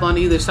slab on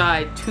either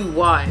side, too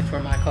wide for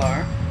my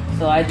car.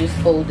 So I just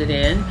fold it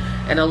in.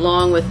 And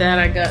along with that,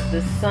 I got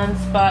the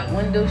Sunspot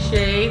window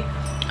shade.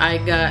 I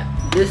got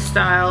this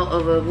style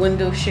of a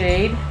window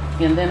shade.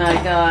 And then I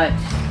got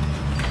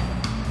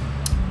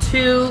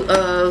 2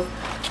 of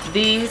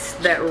these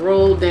that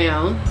roll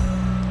down.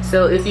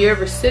 So if you're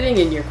ever sitting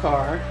in your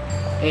car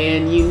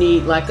and you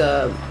need like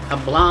a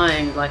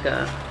blind, like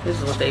this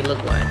is what they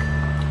look like.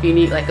 You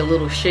need like a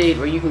little shade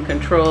where you can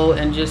control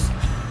and just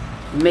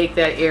make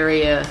that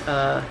area,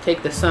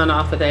 take the sun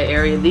off of that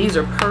area. These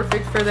are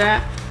perfect for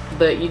that,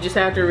 but you just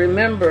have to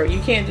remember, you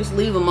can't just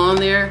leave them on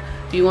there.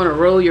 If you want to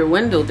roll your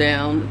window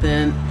down,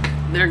 then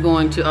they're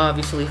going to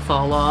obviously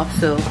fall off.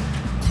 So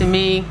to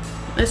me,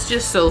 it's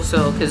just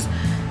so-so, because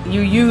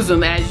you use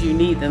them as you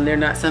need them. They're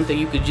not something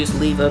you could just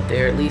leave up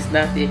there. At least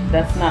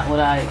that's not what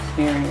I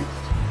experienced.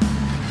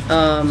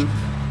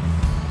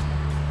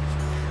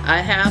 I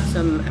have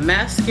some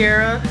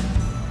mascara.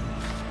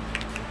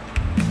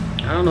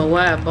 I don't know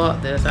why I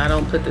bought this. I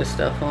don't put this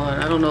stuff on.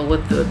 I don't know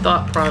what the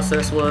thought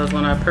process was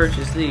when I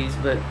purchased these,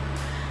 but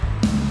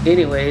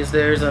anyways,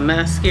 there's a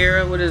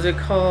mascara. What is it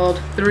called?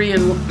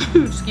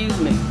 3-in-1 excuse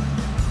me,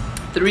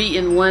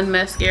 3-in-1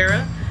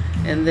 mascara,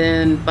 and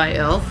then by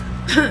e.l.f.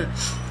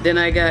 Then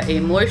I got a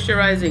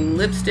moisturizing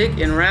lipstick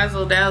in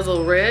Razzle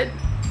Dazzle Red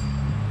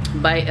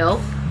by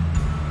e.l.f.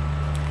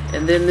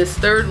 And then this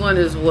third one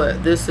is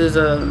what? This is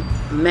a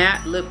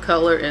matte lip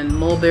color in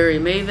Mulberry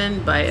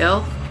Maven by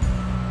e.l.f.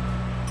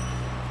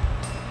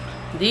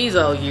 These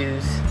I'll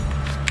use,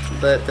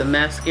 but the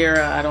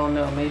mascara, I don't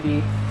know.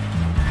 Maybe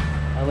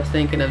I was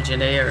thinking of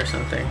Janaea or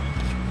something.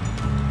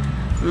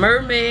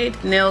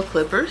 Mermaid nail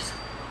clippers.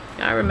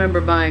 I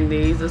remember buying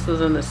these. This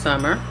was in the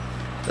summer.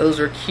 Those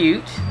are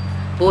cute.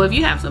 Well, if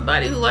you have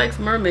somebody who likes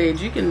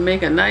mermaids, you can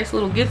make a nice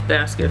little gift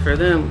basket for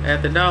them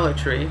at the Dollar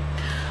Tree.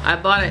 I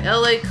bought an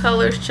LA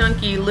Colors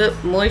Chunky Lip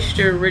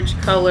Moisture Rich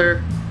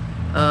Color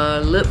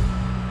lip.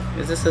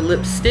 Is this a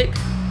lipstick?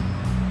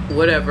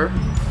 Whatever.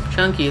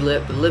 Chunky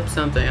lip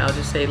something. I'll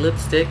just say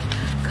lipstick.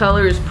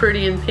 Color is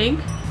Pretty in Pink.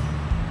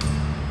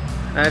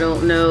 I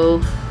don't know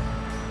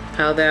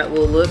how that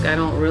will look. I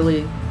don't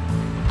really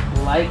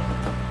like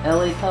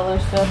LA Color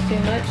stuff too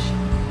much.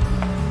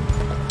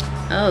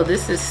 Oh,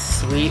 this is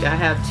sweet. I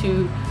have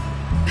 2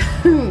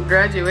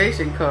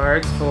 graduation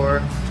cards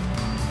for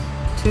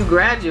 2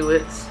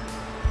 graduates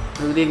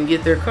who didn't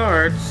get their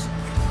cards.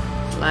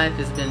 Life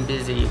has been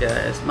busy, you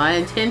guys. My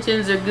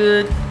intentions are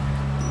good,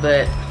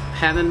 but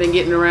haven't been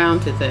getting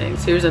around to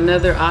things. Here's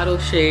another auto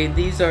shade.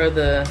 These are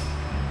the,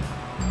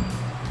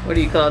 what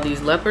do you call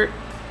these, leopard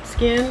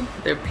skin?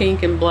 They're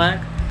pink and black.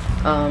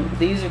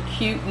 These are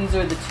cute. These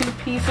are the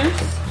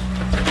 2-piecers.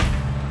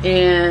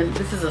 And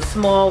this is a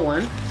small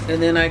one. And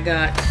then I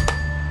got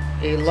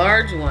a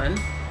large one,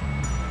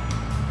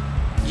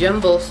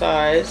 jumbo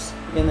size,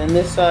 and then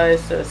this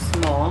size says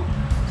small.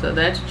 So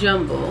that's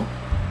jumbo,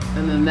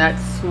 and then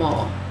that's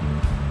small.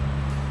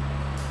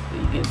 So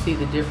you can see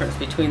the difference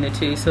between the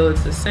two. So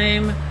it's the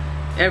same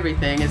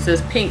everything. It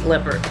says pink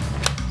leopard.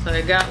 So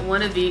I got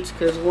one of each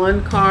because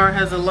one car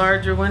has a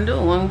larger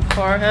window, one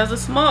car has a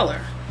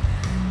smaller.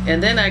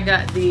 And then I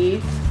got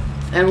these.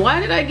 And why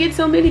did I get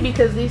so many?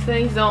 Because these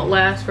things don't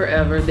last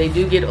forever. They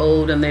do get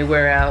old and they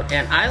wear out.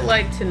 And I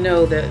like to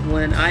know that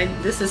when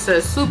this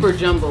says super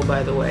jumbo,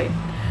 by the way.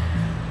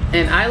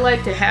 And I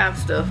like to have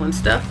stuff. When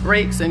stuff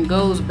breaks and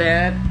goes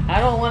bad, I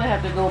don't want to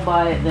have to go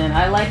buy it then.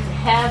 I like to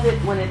have it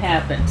when it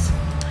happens.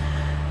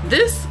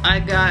 This I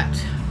got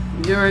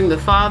during the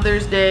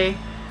Father's Day,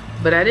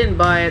 but I didn't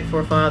buy it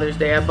for Father's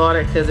Day. I bought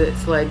it because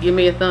it's like, give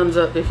me a thumbs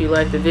up if you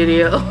like the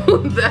video.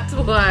 That's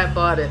why I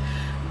bought it.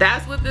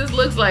 That's what this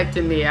looks like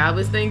to me. I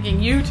was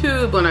thinking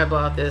YouTube when I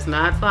bought this,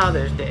 not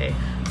Father's Day.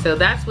 So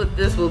that's what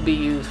this will be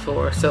used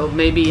for. So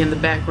maybe in the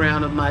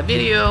background of my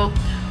video,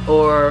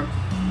 or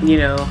you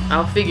know,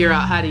 I'll figure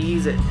out how to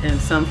use it in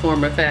some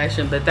form or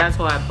fashion, but that's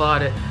why I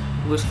bought it,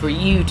 was for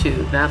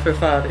YouTube, not for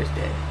Father's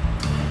Day.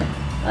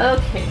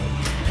 Okay,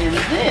 and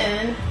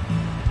then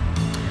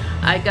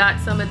I got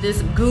some of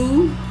this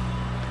Goo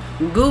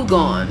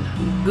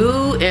Gone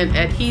Goo and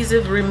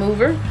Adhesive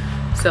Remover.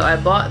 So I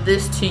bought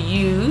this to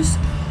use.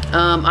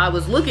 I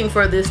was looking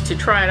for this to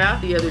try it out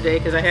the other day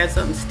because I had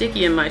something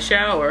sticky in my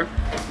shower,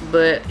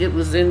 but it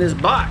was in this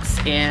box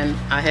and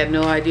I had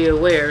no idea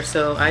where,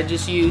 so I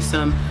just used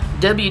some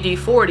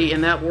WD-40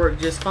 and that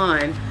worked just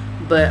fine.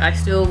 But I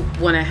still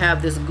want to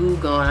have this Goo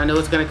Gone. I know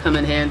it's going to come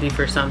in handy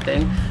for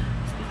something.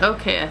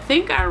 Okay, I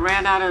think I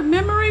ran out of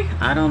memory.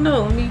 I don't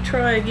know. Let me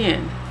try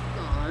again.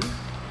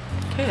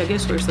 Okay, I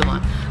guess we're still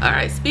on. All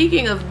right,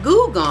 speaking of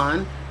Goo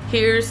Gone,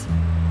 here's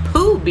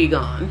Poo Be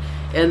Gone.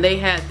 And they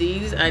had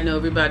these. I know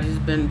everybody's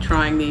been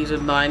trying these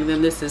and buying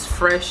them. This is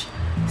Fresh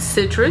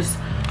Citrus,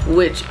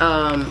 which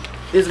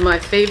is my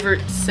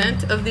favorite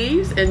scent of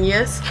these. And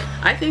yes,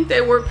 I think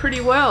they work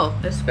pretty well,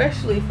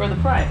 especially for the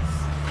price.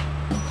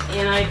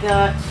 And I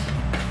got,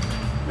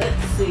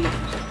 let's see,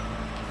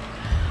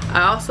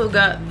 I also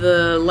got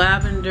the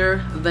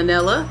Lavender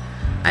Vanilla.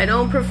 I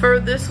don't prefer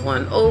this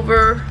one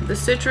over the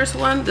citrus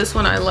one. This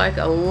one I like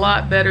a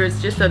lot better.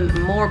 It's just a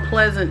more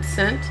pleasant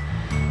scent,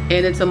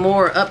 and it's a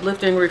more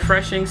uplifting,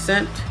 refreshing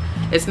scent.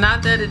 It's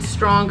not that it's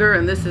stronger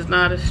and this is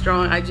not as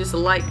strong. I just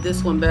like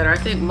this one better. I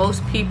think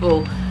most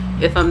people,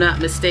 if I'm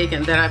not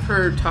mistaken, that I've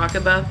heard talk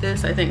about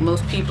this, I think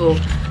most people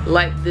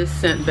like this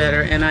scent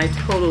better, and I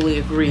totally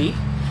agree.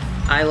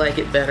 I like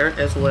it better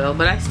as well,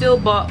 but I still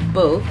bought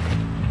both.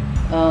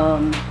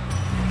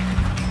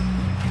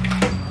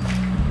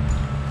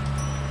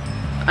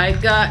 I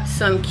got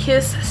some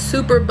Kiss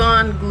Super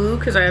Bond glue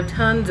because I have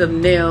tons of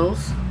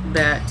nails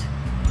that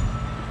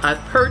I've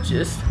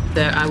purchased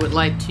that I would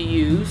like to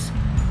use.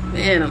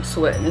 Man, I'm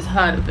sweating. It's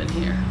hot up in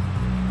here.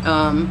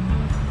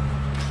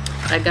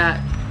 I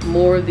got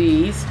more of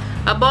these.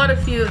 I bought a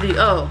few of the,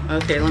 oh,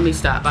 okay, let me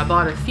stop. I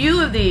bought a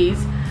few of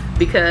these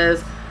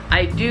because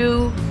I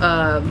do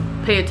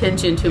pay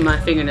attention to my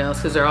fingernails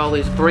because they're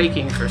always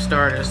breaking, for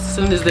starters. As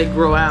soon as they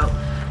grow out,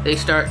 they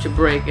start to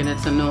break and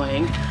it's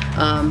annoying.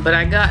 But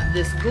I got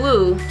this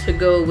glue to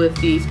go with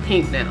these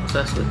pink nails.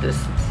 That's what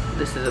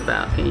this is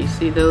about. Can you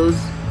see those?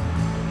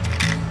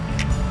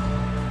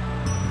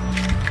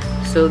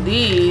 So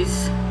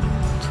these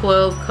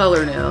 12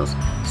 color nails,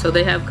 so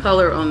they have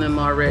color on them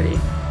already.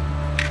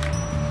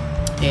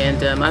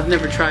 And I've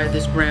never tried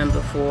this brand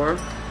before.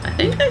 I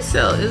think they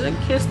sell, isn't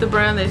Kiss the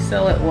brand they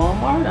sell at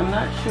Walmart? I'm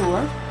not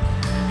sure.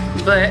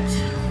 But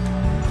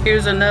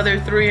here's another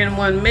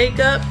 3-in-1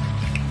 makeup.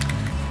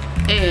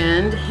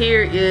 And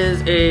here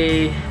is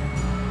a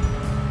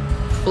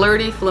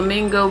Flirty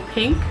Flamingo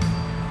Pink.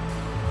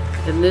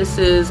 And this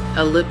is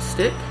a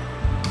lipstick.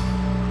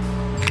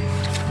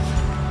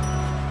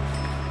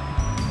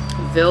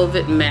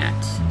 Velvet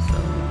Matte. So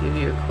I'll give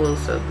you a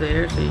close-up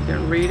there so you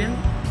can read them.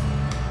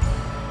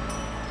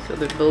 So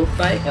they're both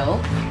by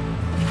e.l.f.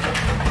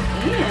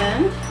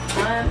 And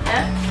I'm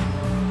at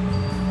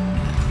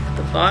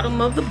the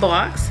bottom of the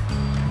box.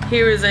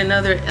 Here is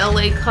another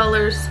LA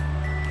Colors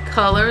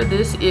color.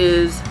 This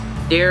is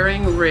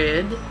Daring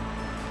Red.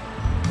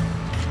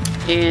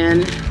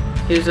 And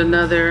here's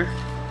another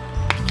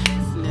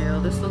Kiss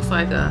nail. This looks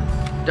like a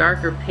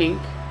darker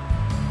pink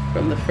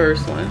from the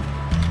first one.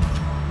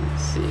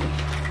 Let's see.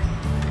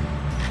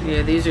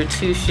 Yeah, these are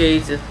 2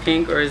 shades of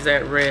pink, or is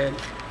that red?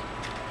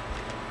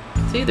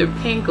 It's either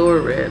pink or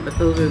red, but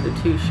those are the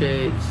 2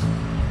 shades.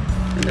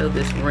 I know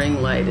this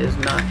ring light is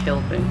not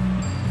helping,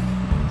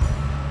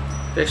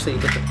 especially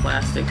with the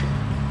plastic,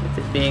 with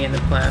it being in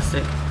the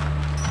plastic.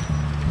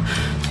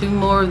 2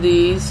 more of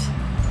these,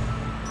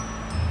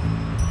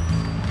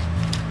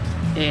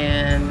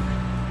 and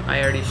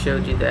I already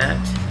showed you that.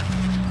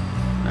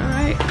 All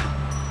right,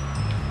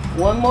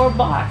 1 more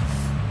box.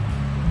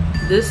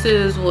 This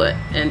is what,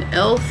 an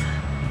e.l.f.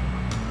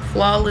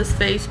 Flawless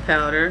Face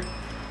Powder,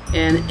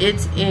 and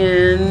it's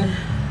in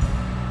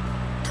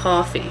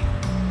Toffee.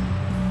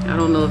 I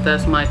don't know if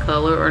that's my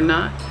color or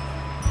not.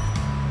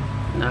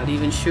 Not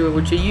even sure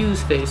what you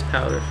use face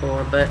powder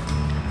for, but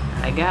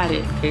I got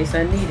it in case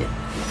I need it.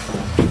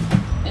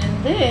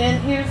 And then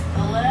here's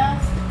the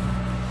last.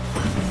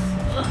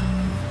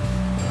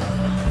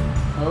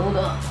 Hold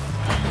on.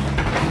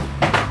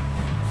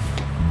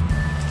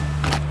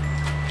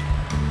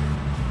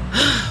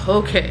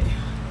 Okay,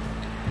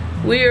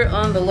 we are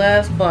on the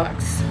last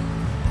box.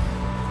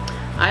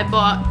 I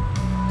bought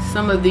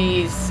some of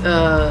these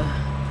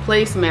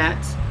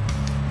placemats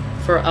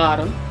for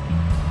autumn,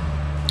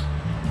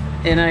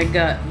 and I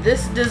got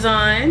this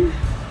design.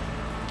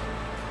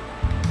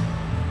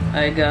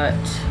 I got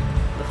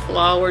the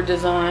flower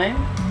design,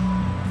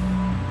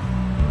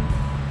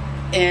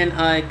 and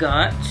I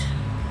got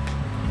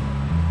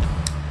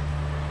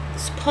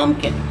this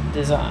pumpkin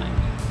design.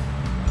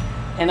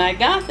 And I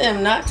got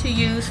them not to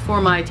use for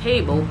my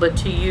table, but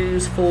to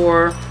use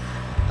for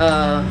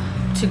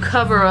to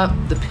cover up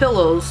the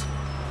pillows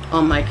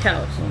on my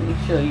couch. Let me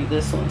show you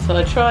this one. So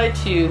I tried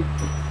to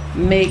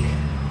make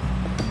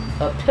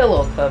a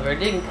pillow cover. It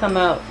didn't come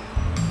out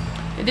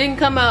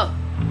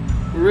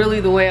really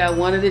the way I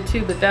wanted it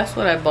to, but that's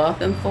what I bought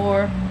them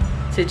for.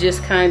 To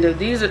just kind of,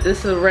 this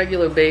is a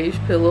regular beige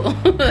pillow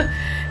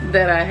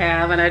that I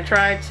have, and I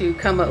tried to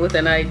come up with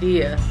an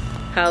idea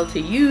how to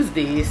use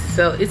these.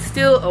 So it's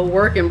still a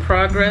work in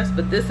progress,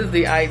 but this is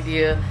the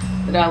idea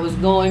that I was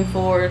going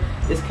for,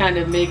 is kind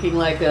of making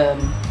like a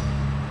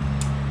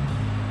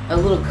a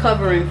little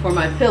covering for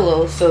my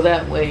pillows, so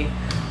that way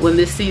when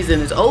this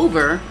season is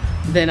over,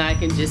 then I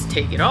can just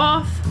take it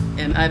off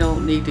and I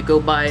don't need to go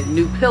buy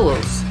new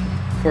pillows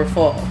for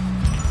fall.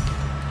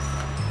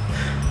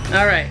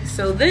 All right,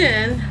 so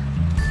then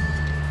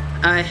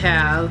I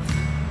have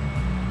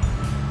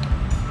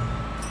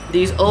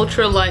these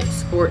ultralight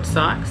sport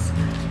socks.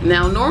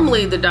 Now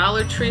normally the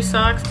Dollar Tree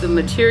socks, the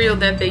material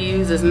that they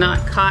use is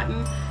not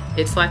cotton,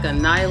 it's like a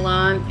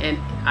nylon, and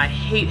I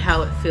hate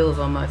how it feels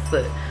on my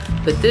foot.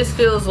 But this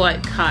feels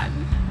like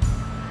cotton.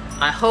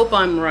 I hope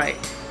I'm right.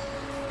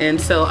 And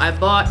so I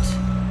bought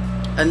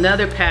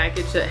another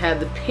package that had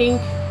the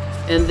pink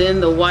and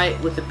then the white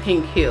with the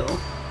pink heel.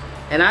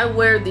 And I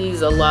wear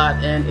these a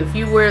lot, and if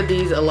you wear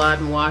these a lot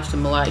and wash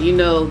them a lot, you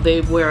know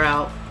they wear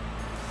out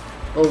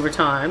over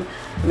time.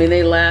 I mean,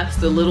 they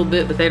last a little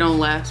bit, but they don't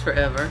last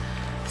forever.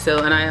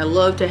 So, and I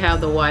love to have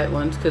the white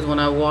ones because when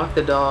I walk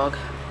the dog,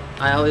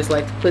 I always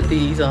like to put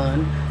these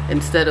on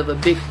instead of a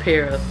big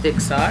pair of thick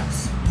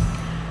socks.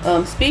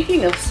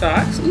 Speaking of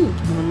socks, ooh,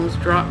 I almost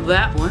dropped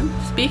that one.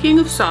 Speaking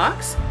of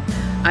socks,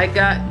 I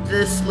got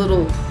this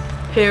little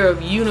pair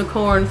of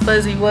unicorn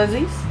fuzzy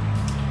wuzzies.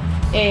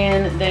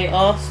 And they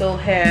also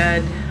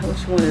had,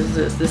 which one is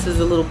this? This is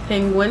a little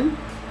penguin.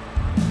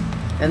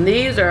 And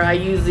these are, I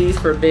use these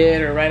for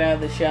bed or right out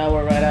of the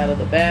shower, right out of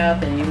the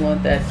bath, and you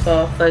want that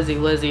soft fuzzy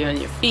wuzzy on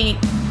your feet.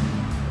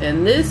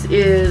 And this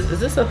is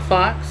this a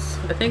fox?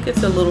 I think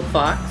it's a little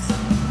fox.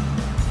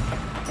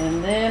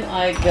 And then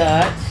I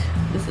got,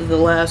 this is the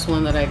last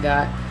one that I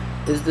got,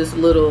 is this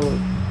little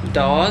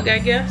dog, I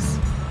guess.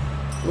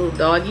 Little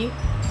doggy.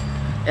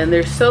 And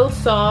they're so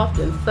soft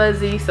and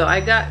fuzzy, so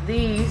I got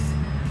these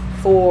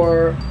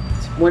for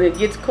when it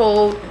gets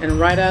cold and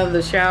right out of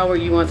the shower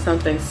you want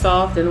something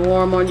soft and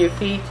warm on your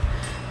feet.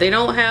 They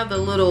don't have the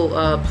little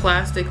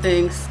plastic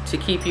things to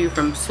keep you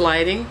from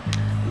sliding,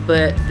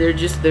 but they're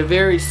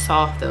very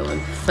soft though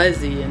and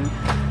fuzzy and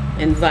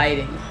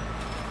inviting.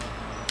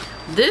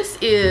 This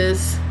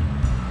is,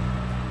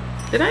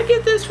 did I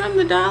get this from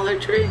the Dollar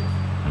Tree?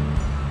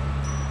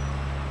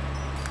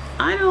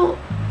 I don't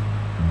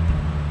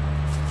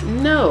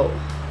know.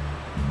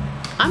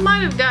 I might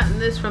have gotten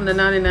this from the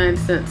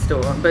 99-cent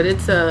store, but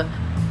it's a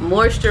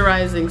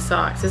moisturizing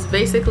socks. It's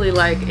basically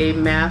like a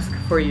mask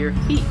for your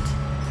feet.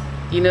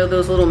 You know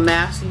those little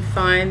masks you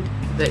find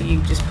that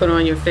you just put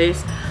on your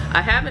face?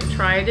 I haven't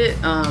tried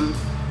it,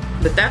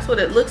 but that's what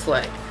it looks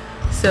like.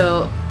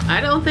 So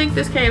I don't think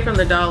this came from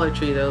the Dollar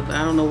Tree though, but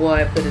I don't know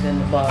why I put it in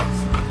the box.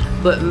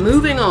 But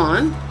moving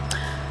on,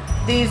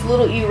 these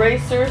little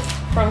erasers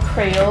from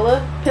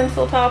Crayola,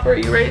 pencil topper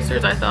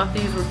erasers. I thought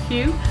these were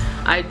cute.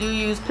 I do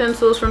use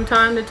pencils from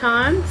time to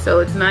time, so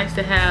it's nice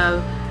to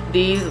have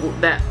these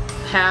that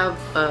have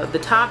the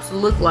tops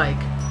look like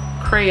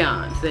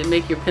crayons. They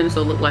make your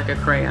pencil look like a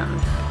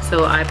crayon.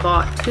 So I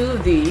bought 2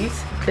 of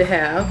these to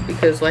have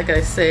because, like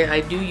I say,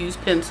 I do use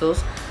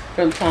pencils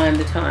from time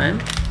to time.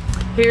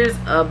 Here's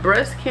a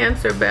breast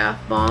cancer bath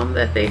bomb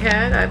that they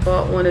had. I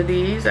bought one of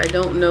these. I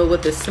don't know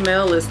what the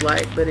smell is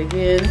like, but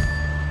again,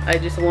 I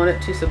just wanted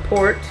to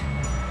support,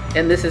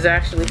 and this is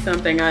actually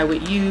something I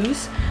would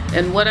use.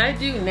 And what I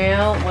do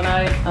now when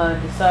I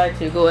decide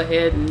to go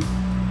ahead and,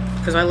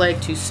 because I like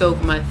to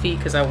soak my feet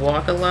because I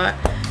walk a lot,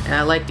 and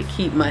I like to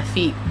keep my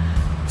feet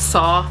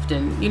soft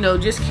and, you know,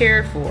 just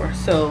cared for.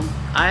 So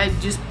I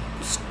just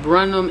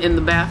run them in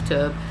the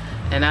bathtub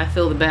and I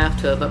fill the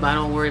bathtub up. I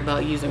don't worry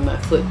about using my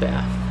foot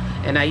bath,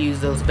 and I use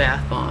those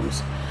bath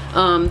bombs.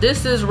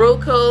 This is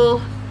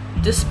Rocco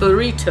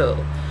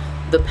Dispirito,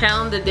 the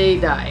pound-a-day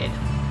diet.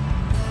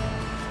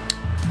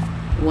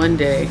 One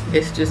day,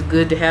 it's just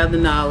good to have the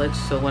knowledge,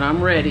 so when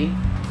I'm ready,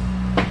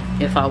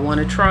 if I want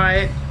to try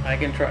it, I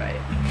can try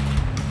it.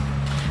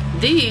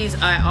 These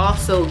I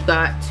also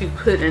got to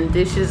put in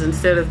dishes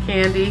instead of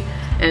candy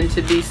and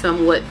to be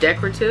somewhat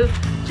decorative.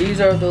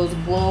 These are those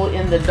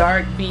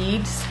glow-in-the-dark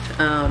beads,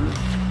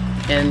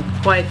 and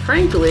quite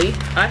frankly,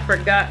 I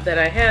forgot that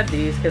I had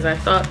these because I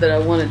thought that I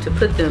wanted to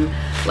put them,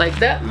 like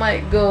that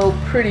might go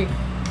pretty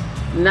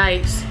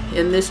nice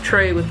in this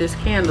tray with this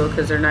candle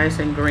because they're nice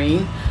and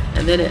green,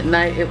 and then at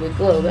night it would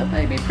glow. That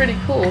might be pretty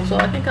cool, so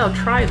I think I'll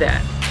try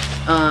that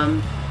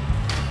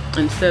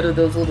instead of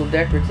those little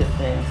decorative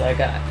things I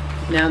got.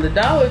 Now the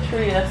Dollar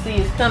Tree I see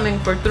is coming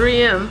for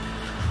 3M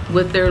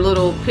with their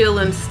little peel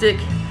and stick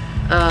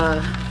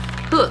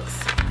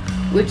hooks,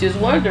 which is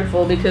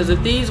wonderful because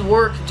if these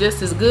work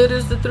just as good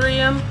as the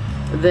 3M,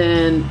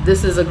 then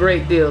this is a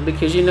great deal,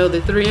 because you know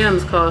the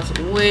 3Ms cost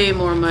way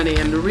more money.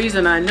 And the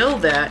reason I know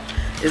that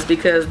is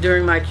because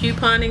during my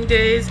couponing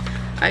days,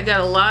 I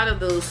got a lot of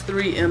those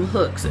 3M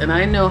hooks, and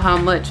I know how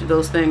much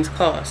those things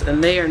cost,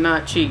 and they are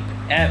not cheap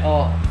at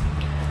all.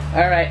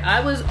 All right, I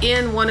was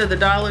in one of the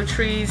Dollar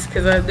Trees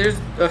because there's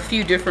a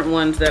few different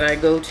ones that I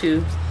go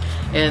to,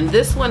 and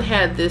this one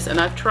had this, and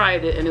I've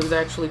tried it, and it was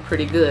actually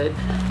pretty good.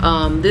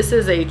 This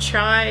is a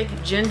chai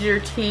ginger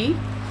tea,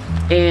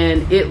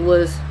 and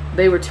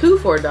they were 2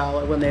 for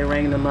 $1 when they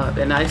rang them up,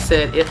 and I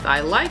said if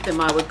I liked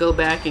them I would go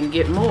back and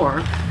get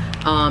more.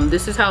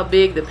 This is how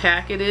big the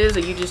packet is,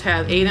 and you just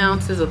have 8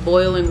 ounces of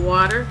boiling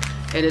water,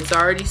 and it's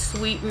already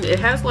sweetened. It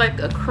has like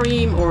a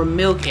cream or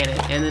milk in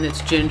it, and then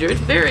it's ginger.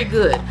 It's very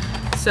good.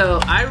 So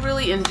I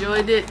really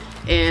enjoyed it,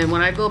 and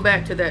when I go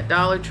back to that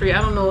Dollar Tree,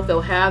 I don't know if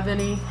they'll have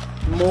any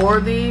more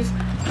of these,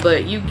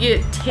 but you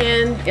get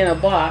 10 in a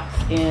box.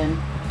 And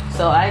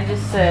so I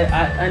just said,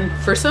 and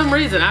for some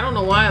reason, I don't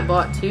know why I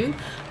bought 2.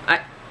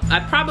 I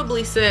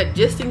probably said,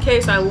 just in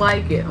case I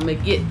like it, I'm gonna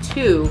get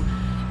 2,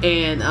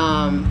 and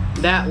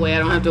that way I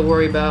don't have to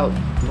worry about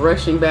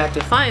rushing back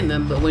to find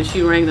them. But when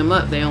she rang them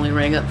up, they only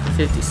rang up for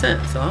 50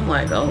 cents. So I'm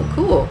like, oh,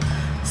 cool.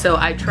 So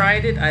I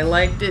tried it, I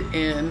liked it,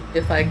 and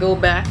if I go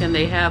back and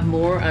they have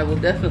more, I will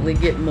definitely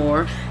get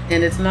more.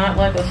 And it's not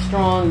like a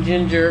strong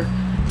ginger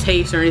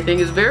taste or anything.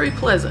 It's very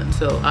pleasant,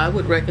 so I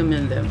would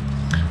recommend them.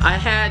 I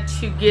had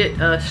to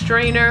get a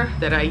strainer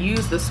that I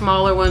use, the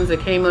smaller ones that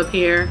came up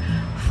here,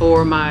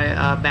 for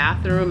my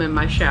bathroom and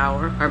my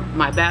shower, or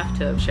my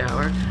bathtub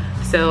shower.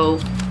 So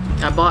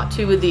I bought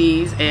 2 of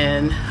these,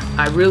 and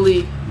I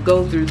really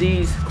go through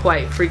these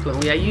quite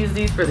frequently. I use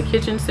these for the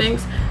kitchen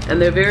sinks,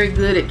 and they're very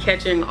good at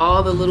catching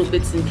all the little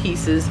bits and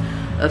pieces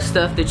of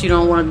stuff that you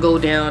don't want to go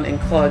down and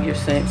clog your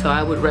sink. So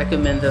I would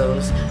recommend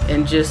those,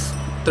 and just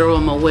throw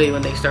them away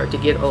when they start to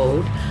get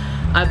old.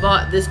 I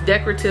bought this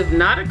decorative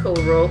nautical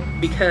rope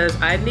because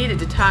I needed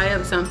to tie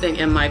up something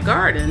in my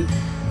garden,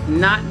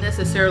 not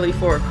necessarily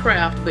for a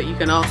craft, but you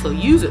can also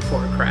use it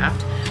for a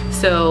craft.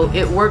 So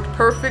it worked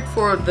perfect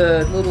for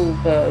the little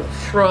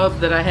shrub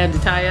that I had to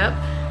tie up.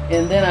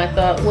 And then I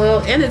thought,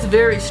 well, and it's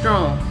very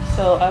strong.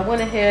 So I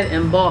went ahead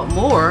and bought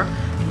more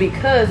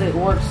because it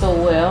worked so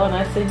well. And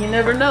I said, you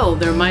never know,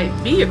 there might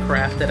be a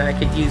craft that I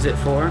could use it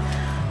for.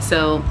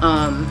 So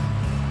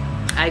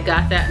I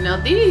got that. Now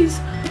these,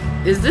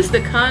 is this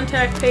the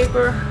contact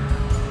paper?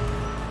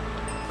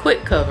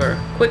 Quick cover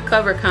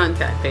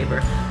contact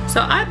paper.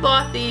 So I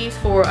bought these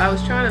for, I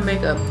was trying to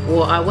make a,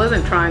 well, I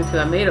wasn't trying to,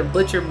 I made a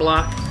butcher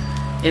block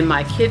in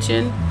my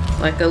kitchen,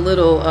 like a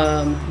little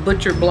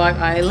butcher block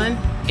island,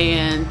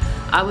 and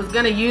I was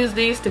gonna use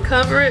these to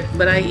cover it,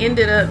 but I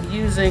ended up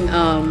using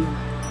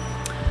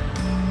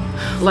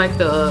like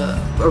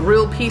a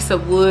real piece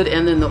of wood,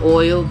 and then the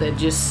oil that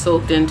just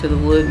soaked into the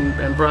wood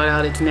and brought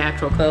out its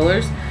natural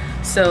colors.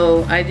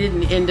 So I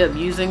didn't end up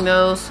using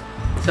those,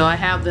 so I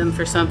have them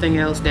for something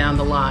else down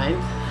the line.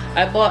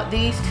 I bought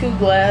these 2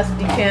 glass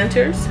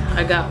decanters.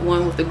 I got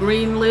one with the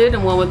green lid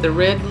and one with the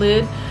red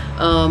lid.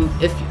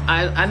 If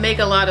I make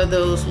a lot of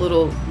those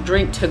little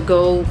drink to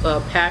go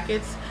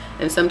packets,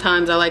 and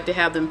sometimes I like to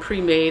have them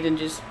pre-made and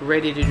just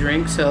ready to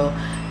drink, so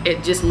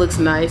it just looks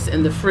nice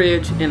in the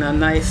fridge in a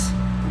nice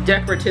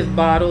decorative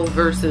bottle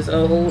versus a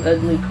old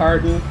ugly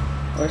carton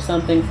or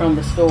something from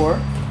the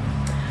store.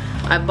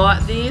 I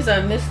bought these.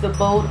 I missed the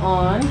boat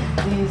on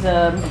these.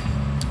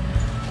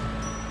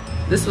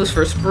 This was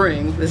for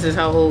spring. This is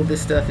how old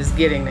this stuff is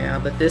getting now.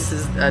 But this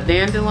is a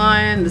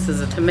dandelion. This is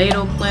a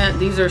tomato plant.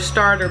 These are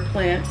starter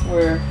plants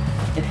where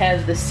it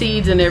has the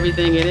seeds and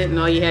everything in it, and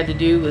all you had to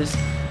do was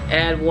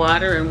add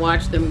water and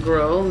watch them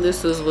grow.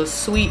 This was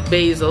sweet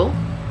basil,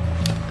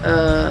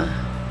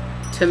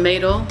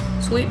 tomato,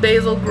 sweet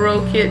basil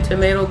grow kit,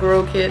 tomato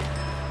grow kit.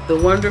 The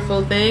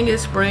wonderful thing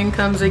is spring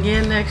comes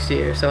again next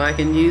year, so I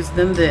can use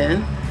them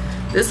then.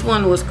 This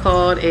one was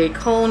called a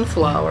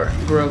coneflower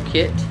grow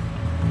kit.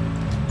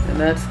 And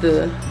that's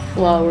the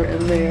flower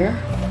in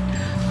there.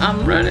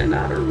 I'm running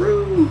out of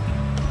room.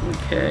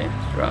 Okay,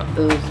 drop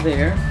those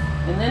there.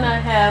 And then I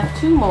have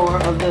 2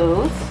 more of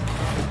those.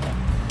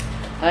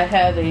 I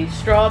have a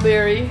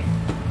strawberry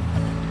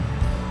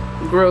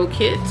grow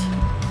kit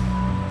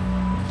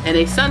and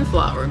a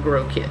sunflower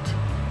grow kit.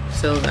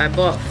 So I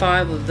bought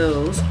 5 of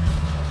those.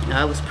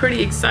 I was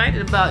pretty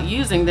excited about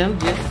using them,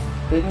 just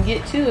couldn't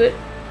get to it.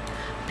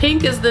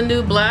 Pink is the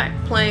new black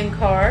playing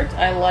cards.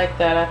 I like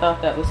that. I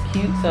thought that was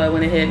cute, so I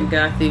went ahead and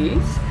got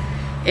these.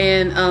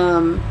 And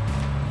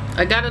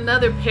I got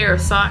another pair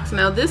of socks.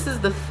 Now this is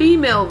the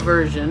female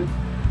version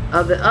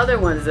of the other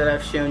ones that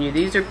I've shown you.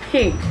 These are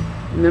pink.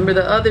 Remember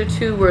the other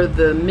 2 were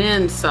the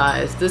men's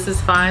size. This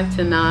is 5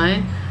 to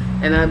 9,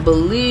 and I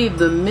believe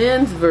the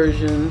men's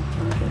version,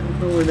 I don't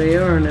know where they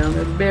are now.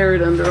 They're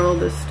buried under all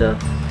this stuff.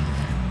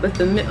 But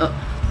the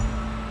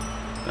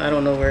I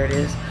don't know where it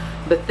is.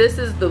 But this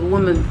is the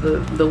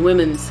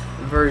women's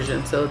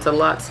version, so it's a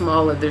lot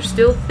smaller. They're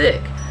still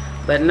thick,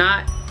 but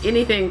not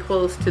anything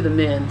close to the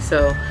men.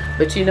 So,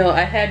 but you know,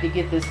 I had to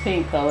get this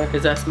pink color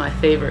because that's my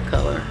favorite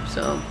color.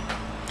 So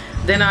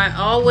then I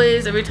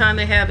always, every time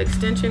they have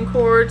extension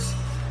cords,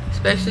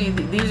 especially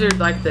these are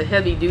like the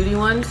heavy duty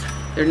ones,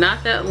 they're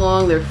not that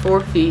long, they're 4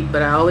 feet,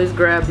 but I always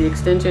grab the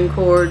extension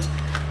cords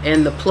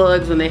and the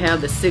plugs when they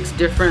have the 6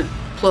 different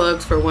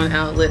plugs for one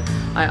outlet.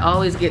 I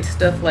always get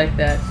stuff like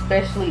that,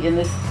 especially in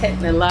this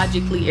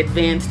technologically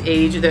advanced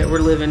age that we're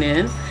living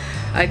in.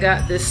 I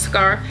got this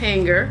scarf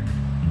hanger.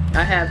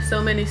 I have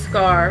so many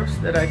scarves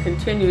that I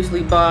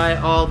continuously buy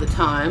all the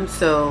time,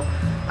 so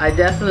I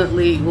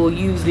definitely will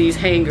use these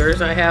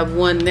hangers. I have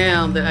one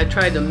now that I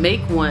tried to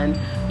make one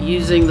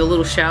using the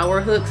little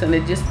shower hooks, and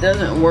it just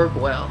doesn't work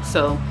well,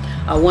 so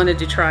I wanted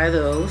to try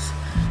those.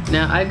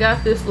 Now I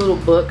got this little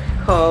book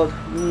called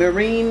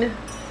Marine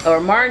or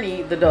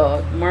Marnie the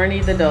dog.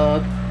 Marnie the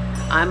dog.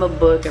 I'm a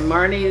book, and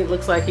Marnie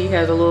looks like he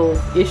has a little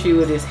issue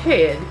with his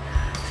head.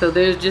 So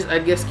there's just, I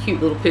guess,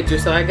 cute little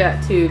pictures. So I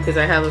got two because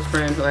I have a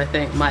friend who I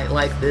think might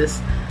like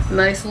this.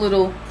 Nice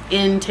little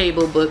end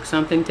table book,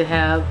 something to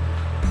have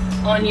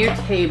on your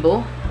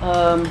table.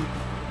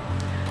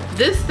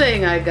 This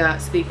thing I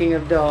got, speaking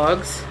of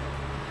dogs,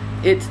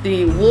 it's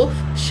the Wolf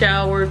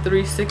Shower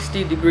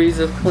 360 Degrees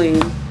of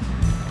Clean,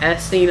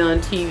 as seen on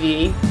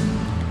TV.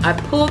 I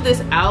pulled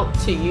this out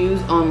to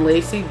use on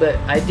Lacey, but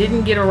I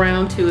didn't get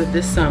around to it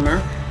this summer.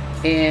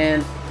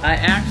 And I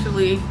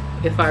actually,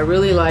 if I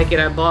really like it,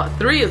 I bought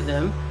 3 of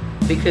them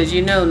because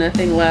you know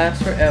nothing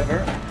lasts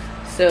forever.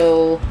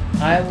 So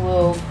I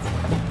will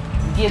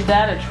give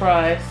that a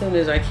try as soon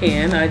as I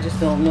can. I just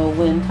don't know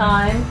when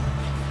time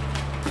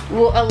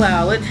will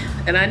allow it.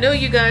 And I know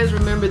you guys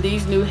remember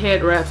these new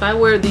head wraps. I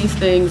wear these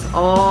things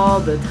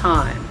all the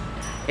time.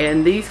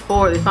 And these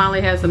 4, they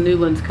finally had some new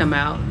ones come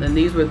out. And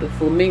these were the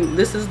flamingo.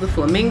 This is the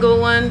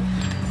flamingo one.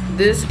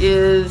 This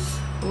is,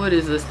 what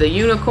is this? The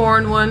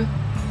unicorn one.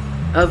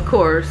 Of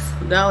course,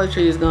 Dollar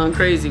Tree has gone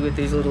crazy with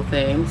these little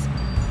things.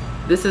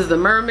 This is the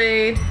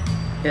mermaid,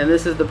 and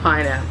this is the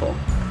pineapple.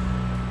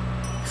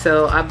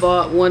 So I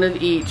bought one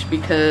of each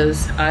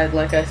because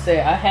like I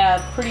say, I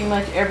have pretty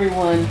much every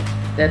one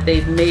that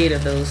they've made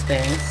of those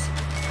things.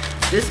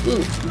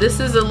 This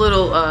is a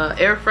little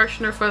air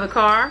freshener for the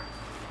car.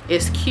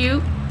 It's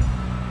cute,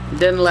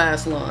 doesn't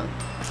last long.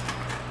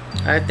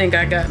 I think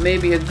I got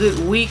maybe a good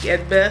week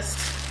at best.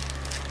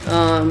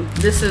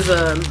 This is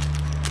a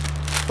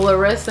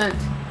fluorescent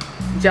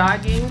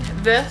jogging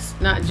vest,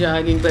 not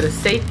jogging, but a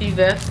safety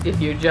vest if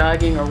you're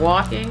jogging or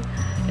walking.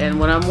 And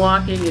when I'm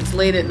walking, it's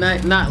late at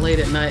night, not late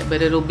at night,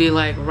 but it'll be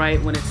like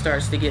right when it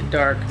starts to get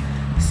dark.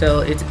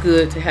 So it's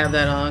good to have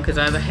that on because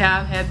I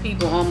have had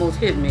people almost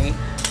hit me,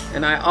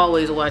 and I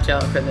always watch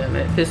out for them.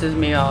 It pisses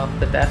me off,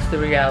 but that's the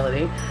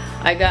reality.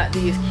 I got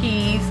these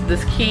keys,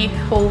 this key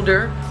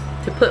holder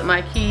to put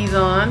my keys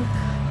on.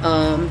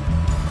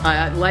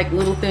 I like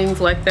little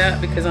things like that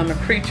because I'm a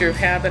creature of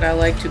habit. I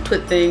like to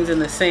put things in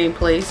the same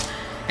place,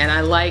 and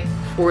I like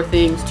for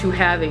things to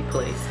have a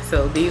place.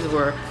 So these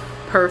were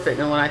perfect,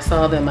 and when I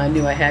saw them I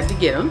knew I had to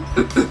get them.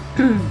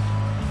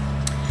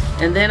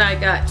 And then I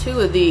got 2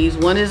 of these.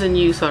 One is in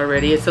use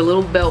already. It's a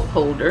little belt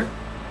holder,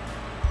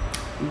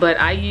 but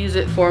I use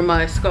it for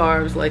my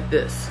scarves like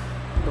this,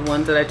 the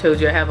ones that I told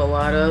you I have a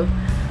lot of.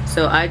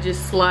 So I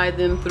just slide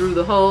them through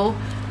the hole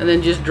and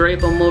then just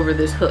drape them over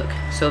this hook.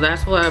 So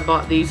that's what I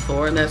bought these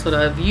for, and that's what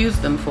I've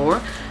used them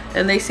for,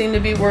 and they seem to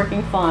be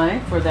working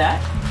fine for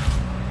that.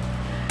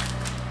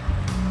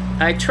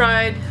 I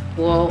tried,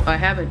 well, I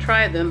haven't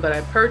tried them, but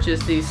I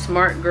purchased these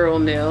Smart Girl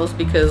nails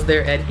because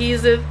they're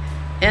adhesive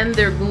and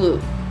they're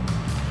glue,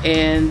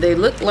 and they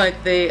look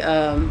like they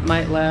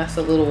might last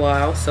a little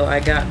while, so I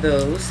got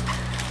those.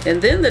 And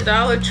then the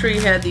Dollar Tree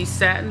had these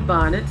satin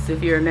bonnets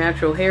if you're a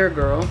natural hair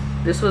girl.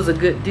 This was a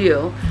good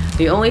deal.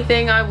 The only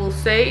thing I will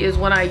say is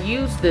when I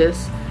used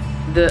this,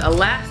 the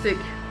elastic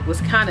was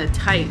kind of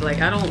tight.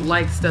 Like, I don't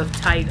like stuff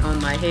tight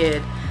on my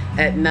head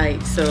at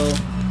night, so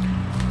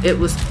it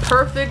was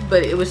perfect,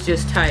 but it was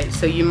just tight.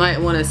 So you might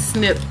want to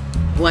snip,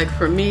 like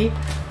for me,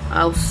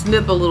 I'll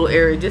snip a little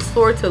area just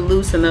for it to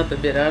loosen up a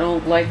bit. I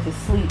don't like to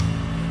sleep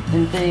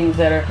in things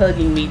that are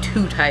hugging me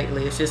too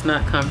tightly. It's just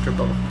not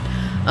comfortable.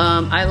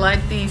 I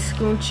like these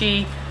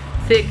scrunchy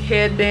thick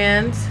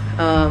headbands.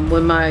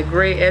 When my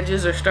gray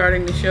edges are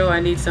starting to show,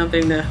 I need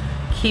something to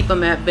keep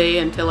them at bay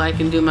until I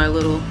can do my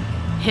little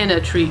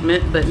henna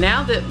treatment. But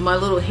now that my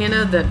little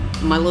henna,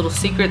 my little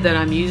secret that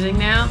I'm using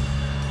now,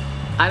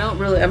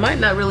 I might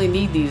not really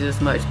need these as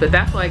much, but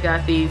that's why I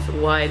got these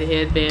wide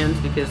headbands,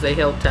 because they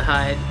help to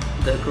hide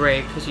the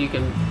gray, because you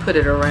can put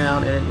it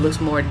around and it looks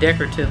more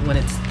decorative when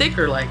it's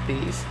thicker like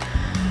these.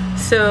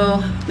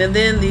 So, and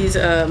then these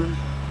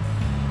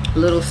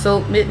little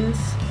soap mittens,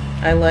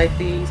 I like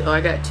these. Oh, I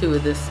got 2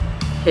 of this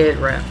head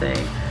wrap thing.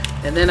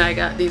 And then I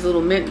got these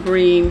little mint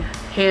green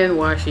hand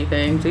washy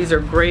things. These are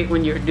great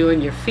when you're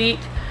doing your feet,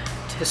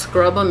 to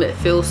scrub them. It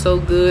feels so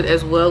good,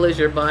 as well as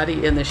your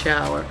body in the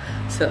shower.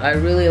 So I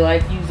really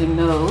like using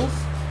those.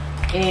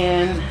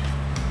 And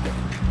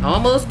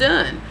almost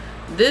done.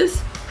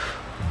 This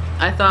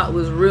I thought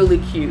was really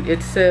cute.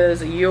 It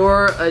says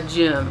 "You're a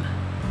Gem,"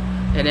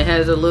 and it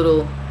has a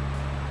little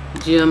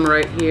gem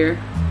right here,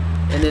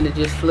 and then it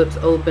just flips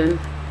open,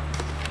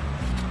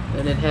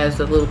 and it has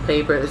a little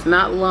paper. It's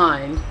not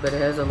lined, but it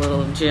has a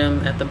little gem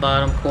at the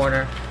bottom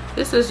corner.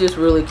 This is just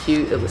really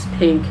cute. It was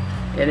pink,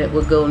 and it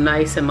will go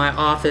nice in my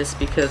office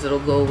because it'll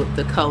go with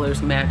the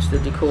colors, match the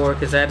decor,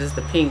 because that is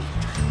the pink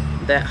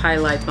that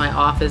highlights my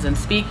office. And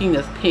speaking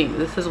of pink,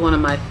 this is one of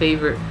my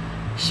favorite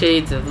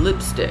shades of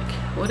lipstick.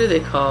 What do they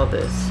call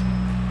this?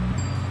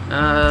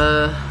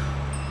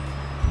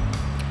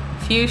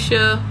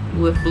 Fuchsia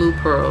with blue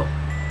pearl.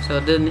 So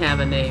it doesn't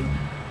have a name.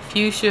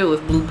 Fuchsia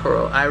with blue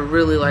pearl. I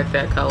really like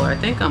that color. I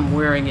think I'm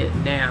wearing it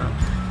now.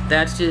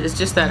 It's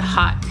just that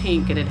hot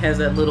pink, and it has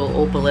that little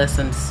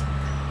opalescence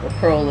or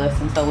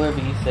pearlescence, however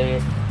you say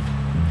it.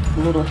 A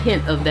little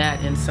hint of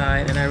that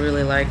inside, and I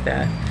really like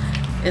that.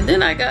 And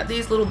then I got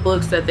these little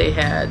books that they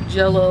had.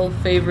 Jell-O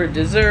favorite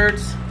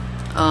desserts.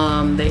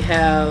 They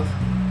have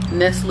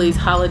Nestle's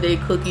holiday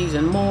cookies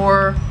and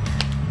more.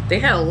 They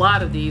had a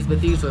lot of these,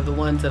 but these were the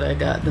ones that I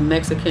got. The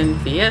Mexican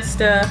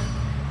Fiesta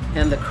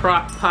and the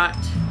crock pot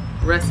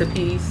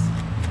recipes.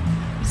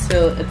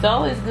 So it's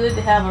always good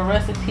to have a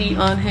recipe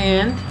on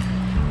hand.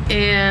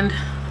 And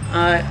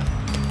I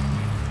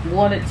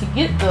wanted to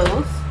get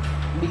those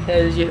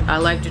because I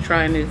like to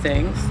try new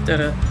things instead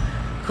of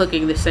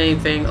cooking the same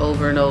thing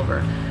over and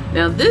over.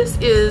 Now this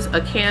is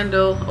a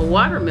candle, a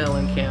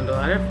watermelon candle.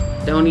 I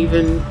don't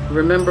even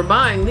remember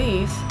buying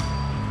these,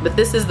 but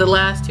this is the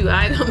last two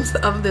items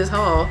of this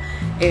haul,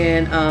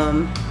 and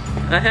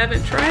I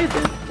haven't tried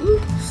them.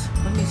 Oops,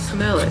 let me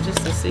smell it just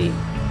to see.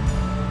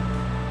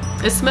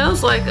 It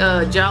smells like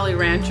a Jolly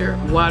Rancher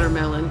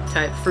watermelon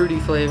type fruity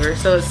flavor,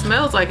 so it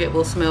smells like it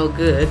will smell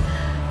good.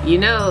 You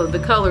know, the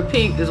color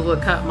pink is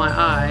what caught my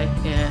eye,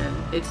 and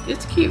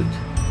it's cute.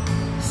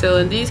 So,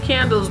 and these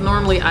candles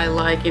normally I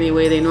like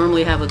anyway. They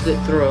normally have a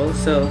good throw,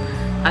 so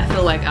I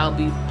feel like I'll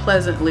be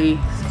pleasantly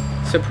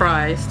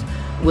surprised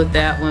with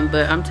that one.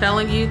 But I'm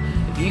telling you,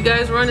 if you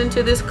guys run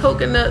into this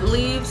coconut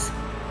leaves,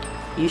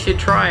 you should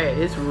try it.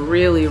 It's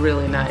really,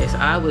 really nice.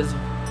 I was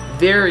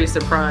very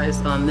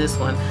surprised on this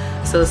one.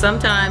 So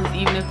sometimes,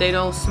 even if they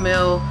don't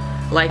smell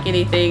like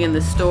anything in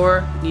the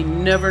store, you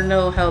never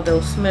know how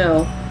they'll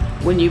smell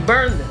when you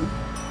burn them.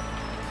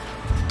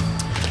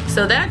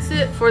 So that's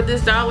it for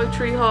this Dollar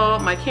Tree haul.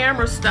 My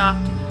camera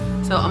stopped,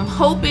 so I'm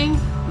hoping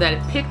that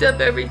it picked up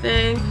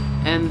everything,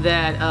 and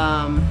that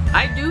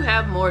I do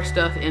have more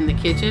stuff in the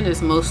kitchen.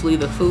 It's mostly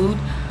the food.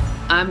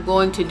 I'm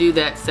going to do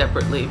that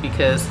separately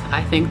because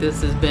I think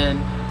this has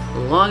been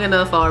long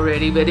enough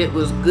already, but it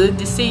was good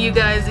to see you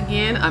guys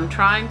again. I'm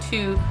trying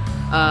to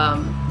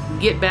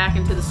get back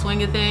into the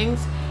swing of things,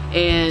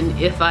 and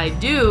if I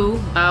do,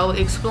 I'll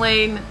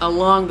explain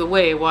along the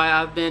way why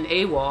I've been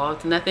AWOL.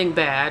 It's nothing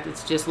bad,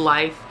 it's just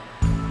life.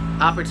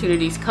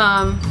 Opportunities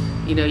come,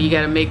 you know, you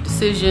got to make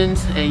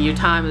decisions, and your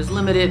time is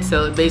limited,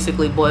 so it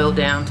basically boiled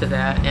down to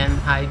that, and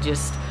I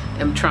just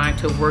am trying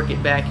to work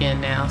it back in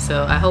now.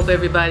 So I hope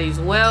everybody's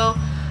well.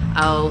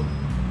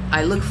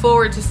 I look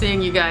forward to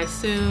seeing you guys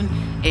soon,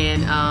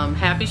 and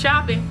happy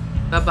shopping.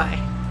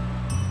 Bye-bye.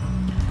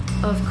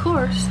 Of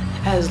course,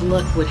 as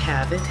luck would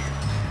have it,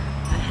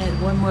 I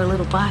had one more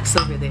little box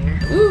over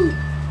there. Ooh,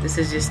 this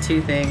is just two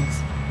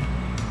things.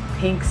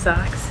 Pink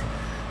socks.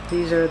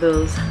 These are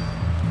those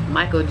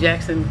Michael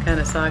Jackson kind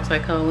of socks, I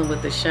call them,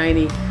 with the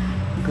shiny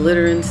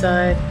glitter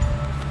inside.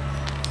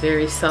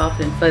 Very soft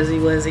and fuzzy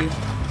wuzzy.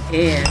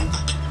 And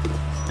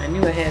I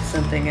knew I had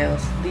something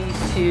else.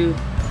 These two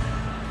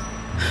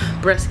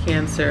breast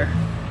cancer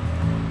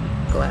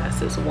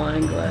glasses,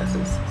 wine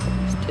glasses. So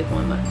I just tip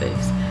on my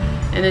face.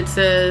 And it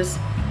says,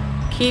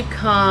 keep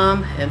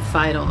calm and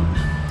fight on.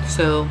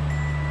 So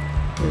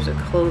here's a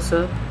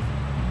close-up.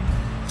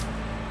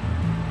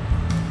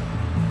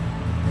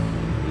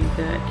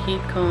 That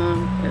keep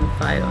calm and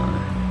fight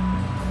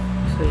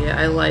on. So yeah,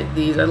 I like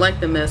these. I like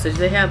the message.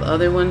 They have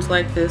other ones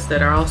like this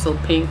that are also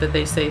pink that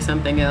they say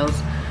something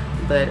else,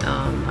 but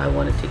I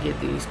wanted to get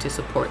these to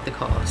support the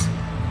cause.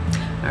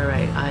 All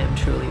right, I am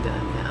truly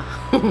done now.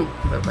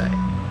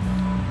 Bye-bye.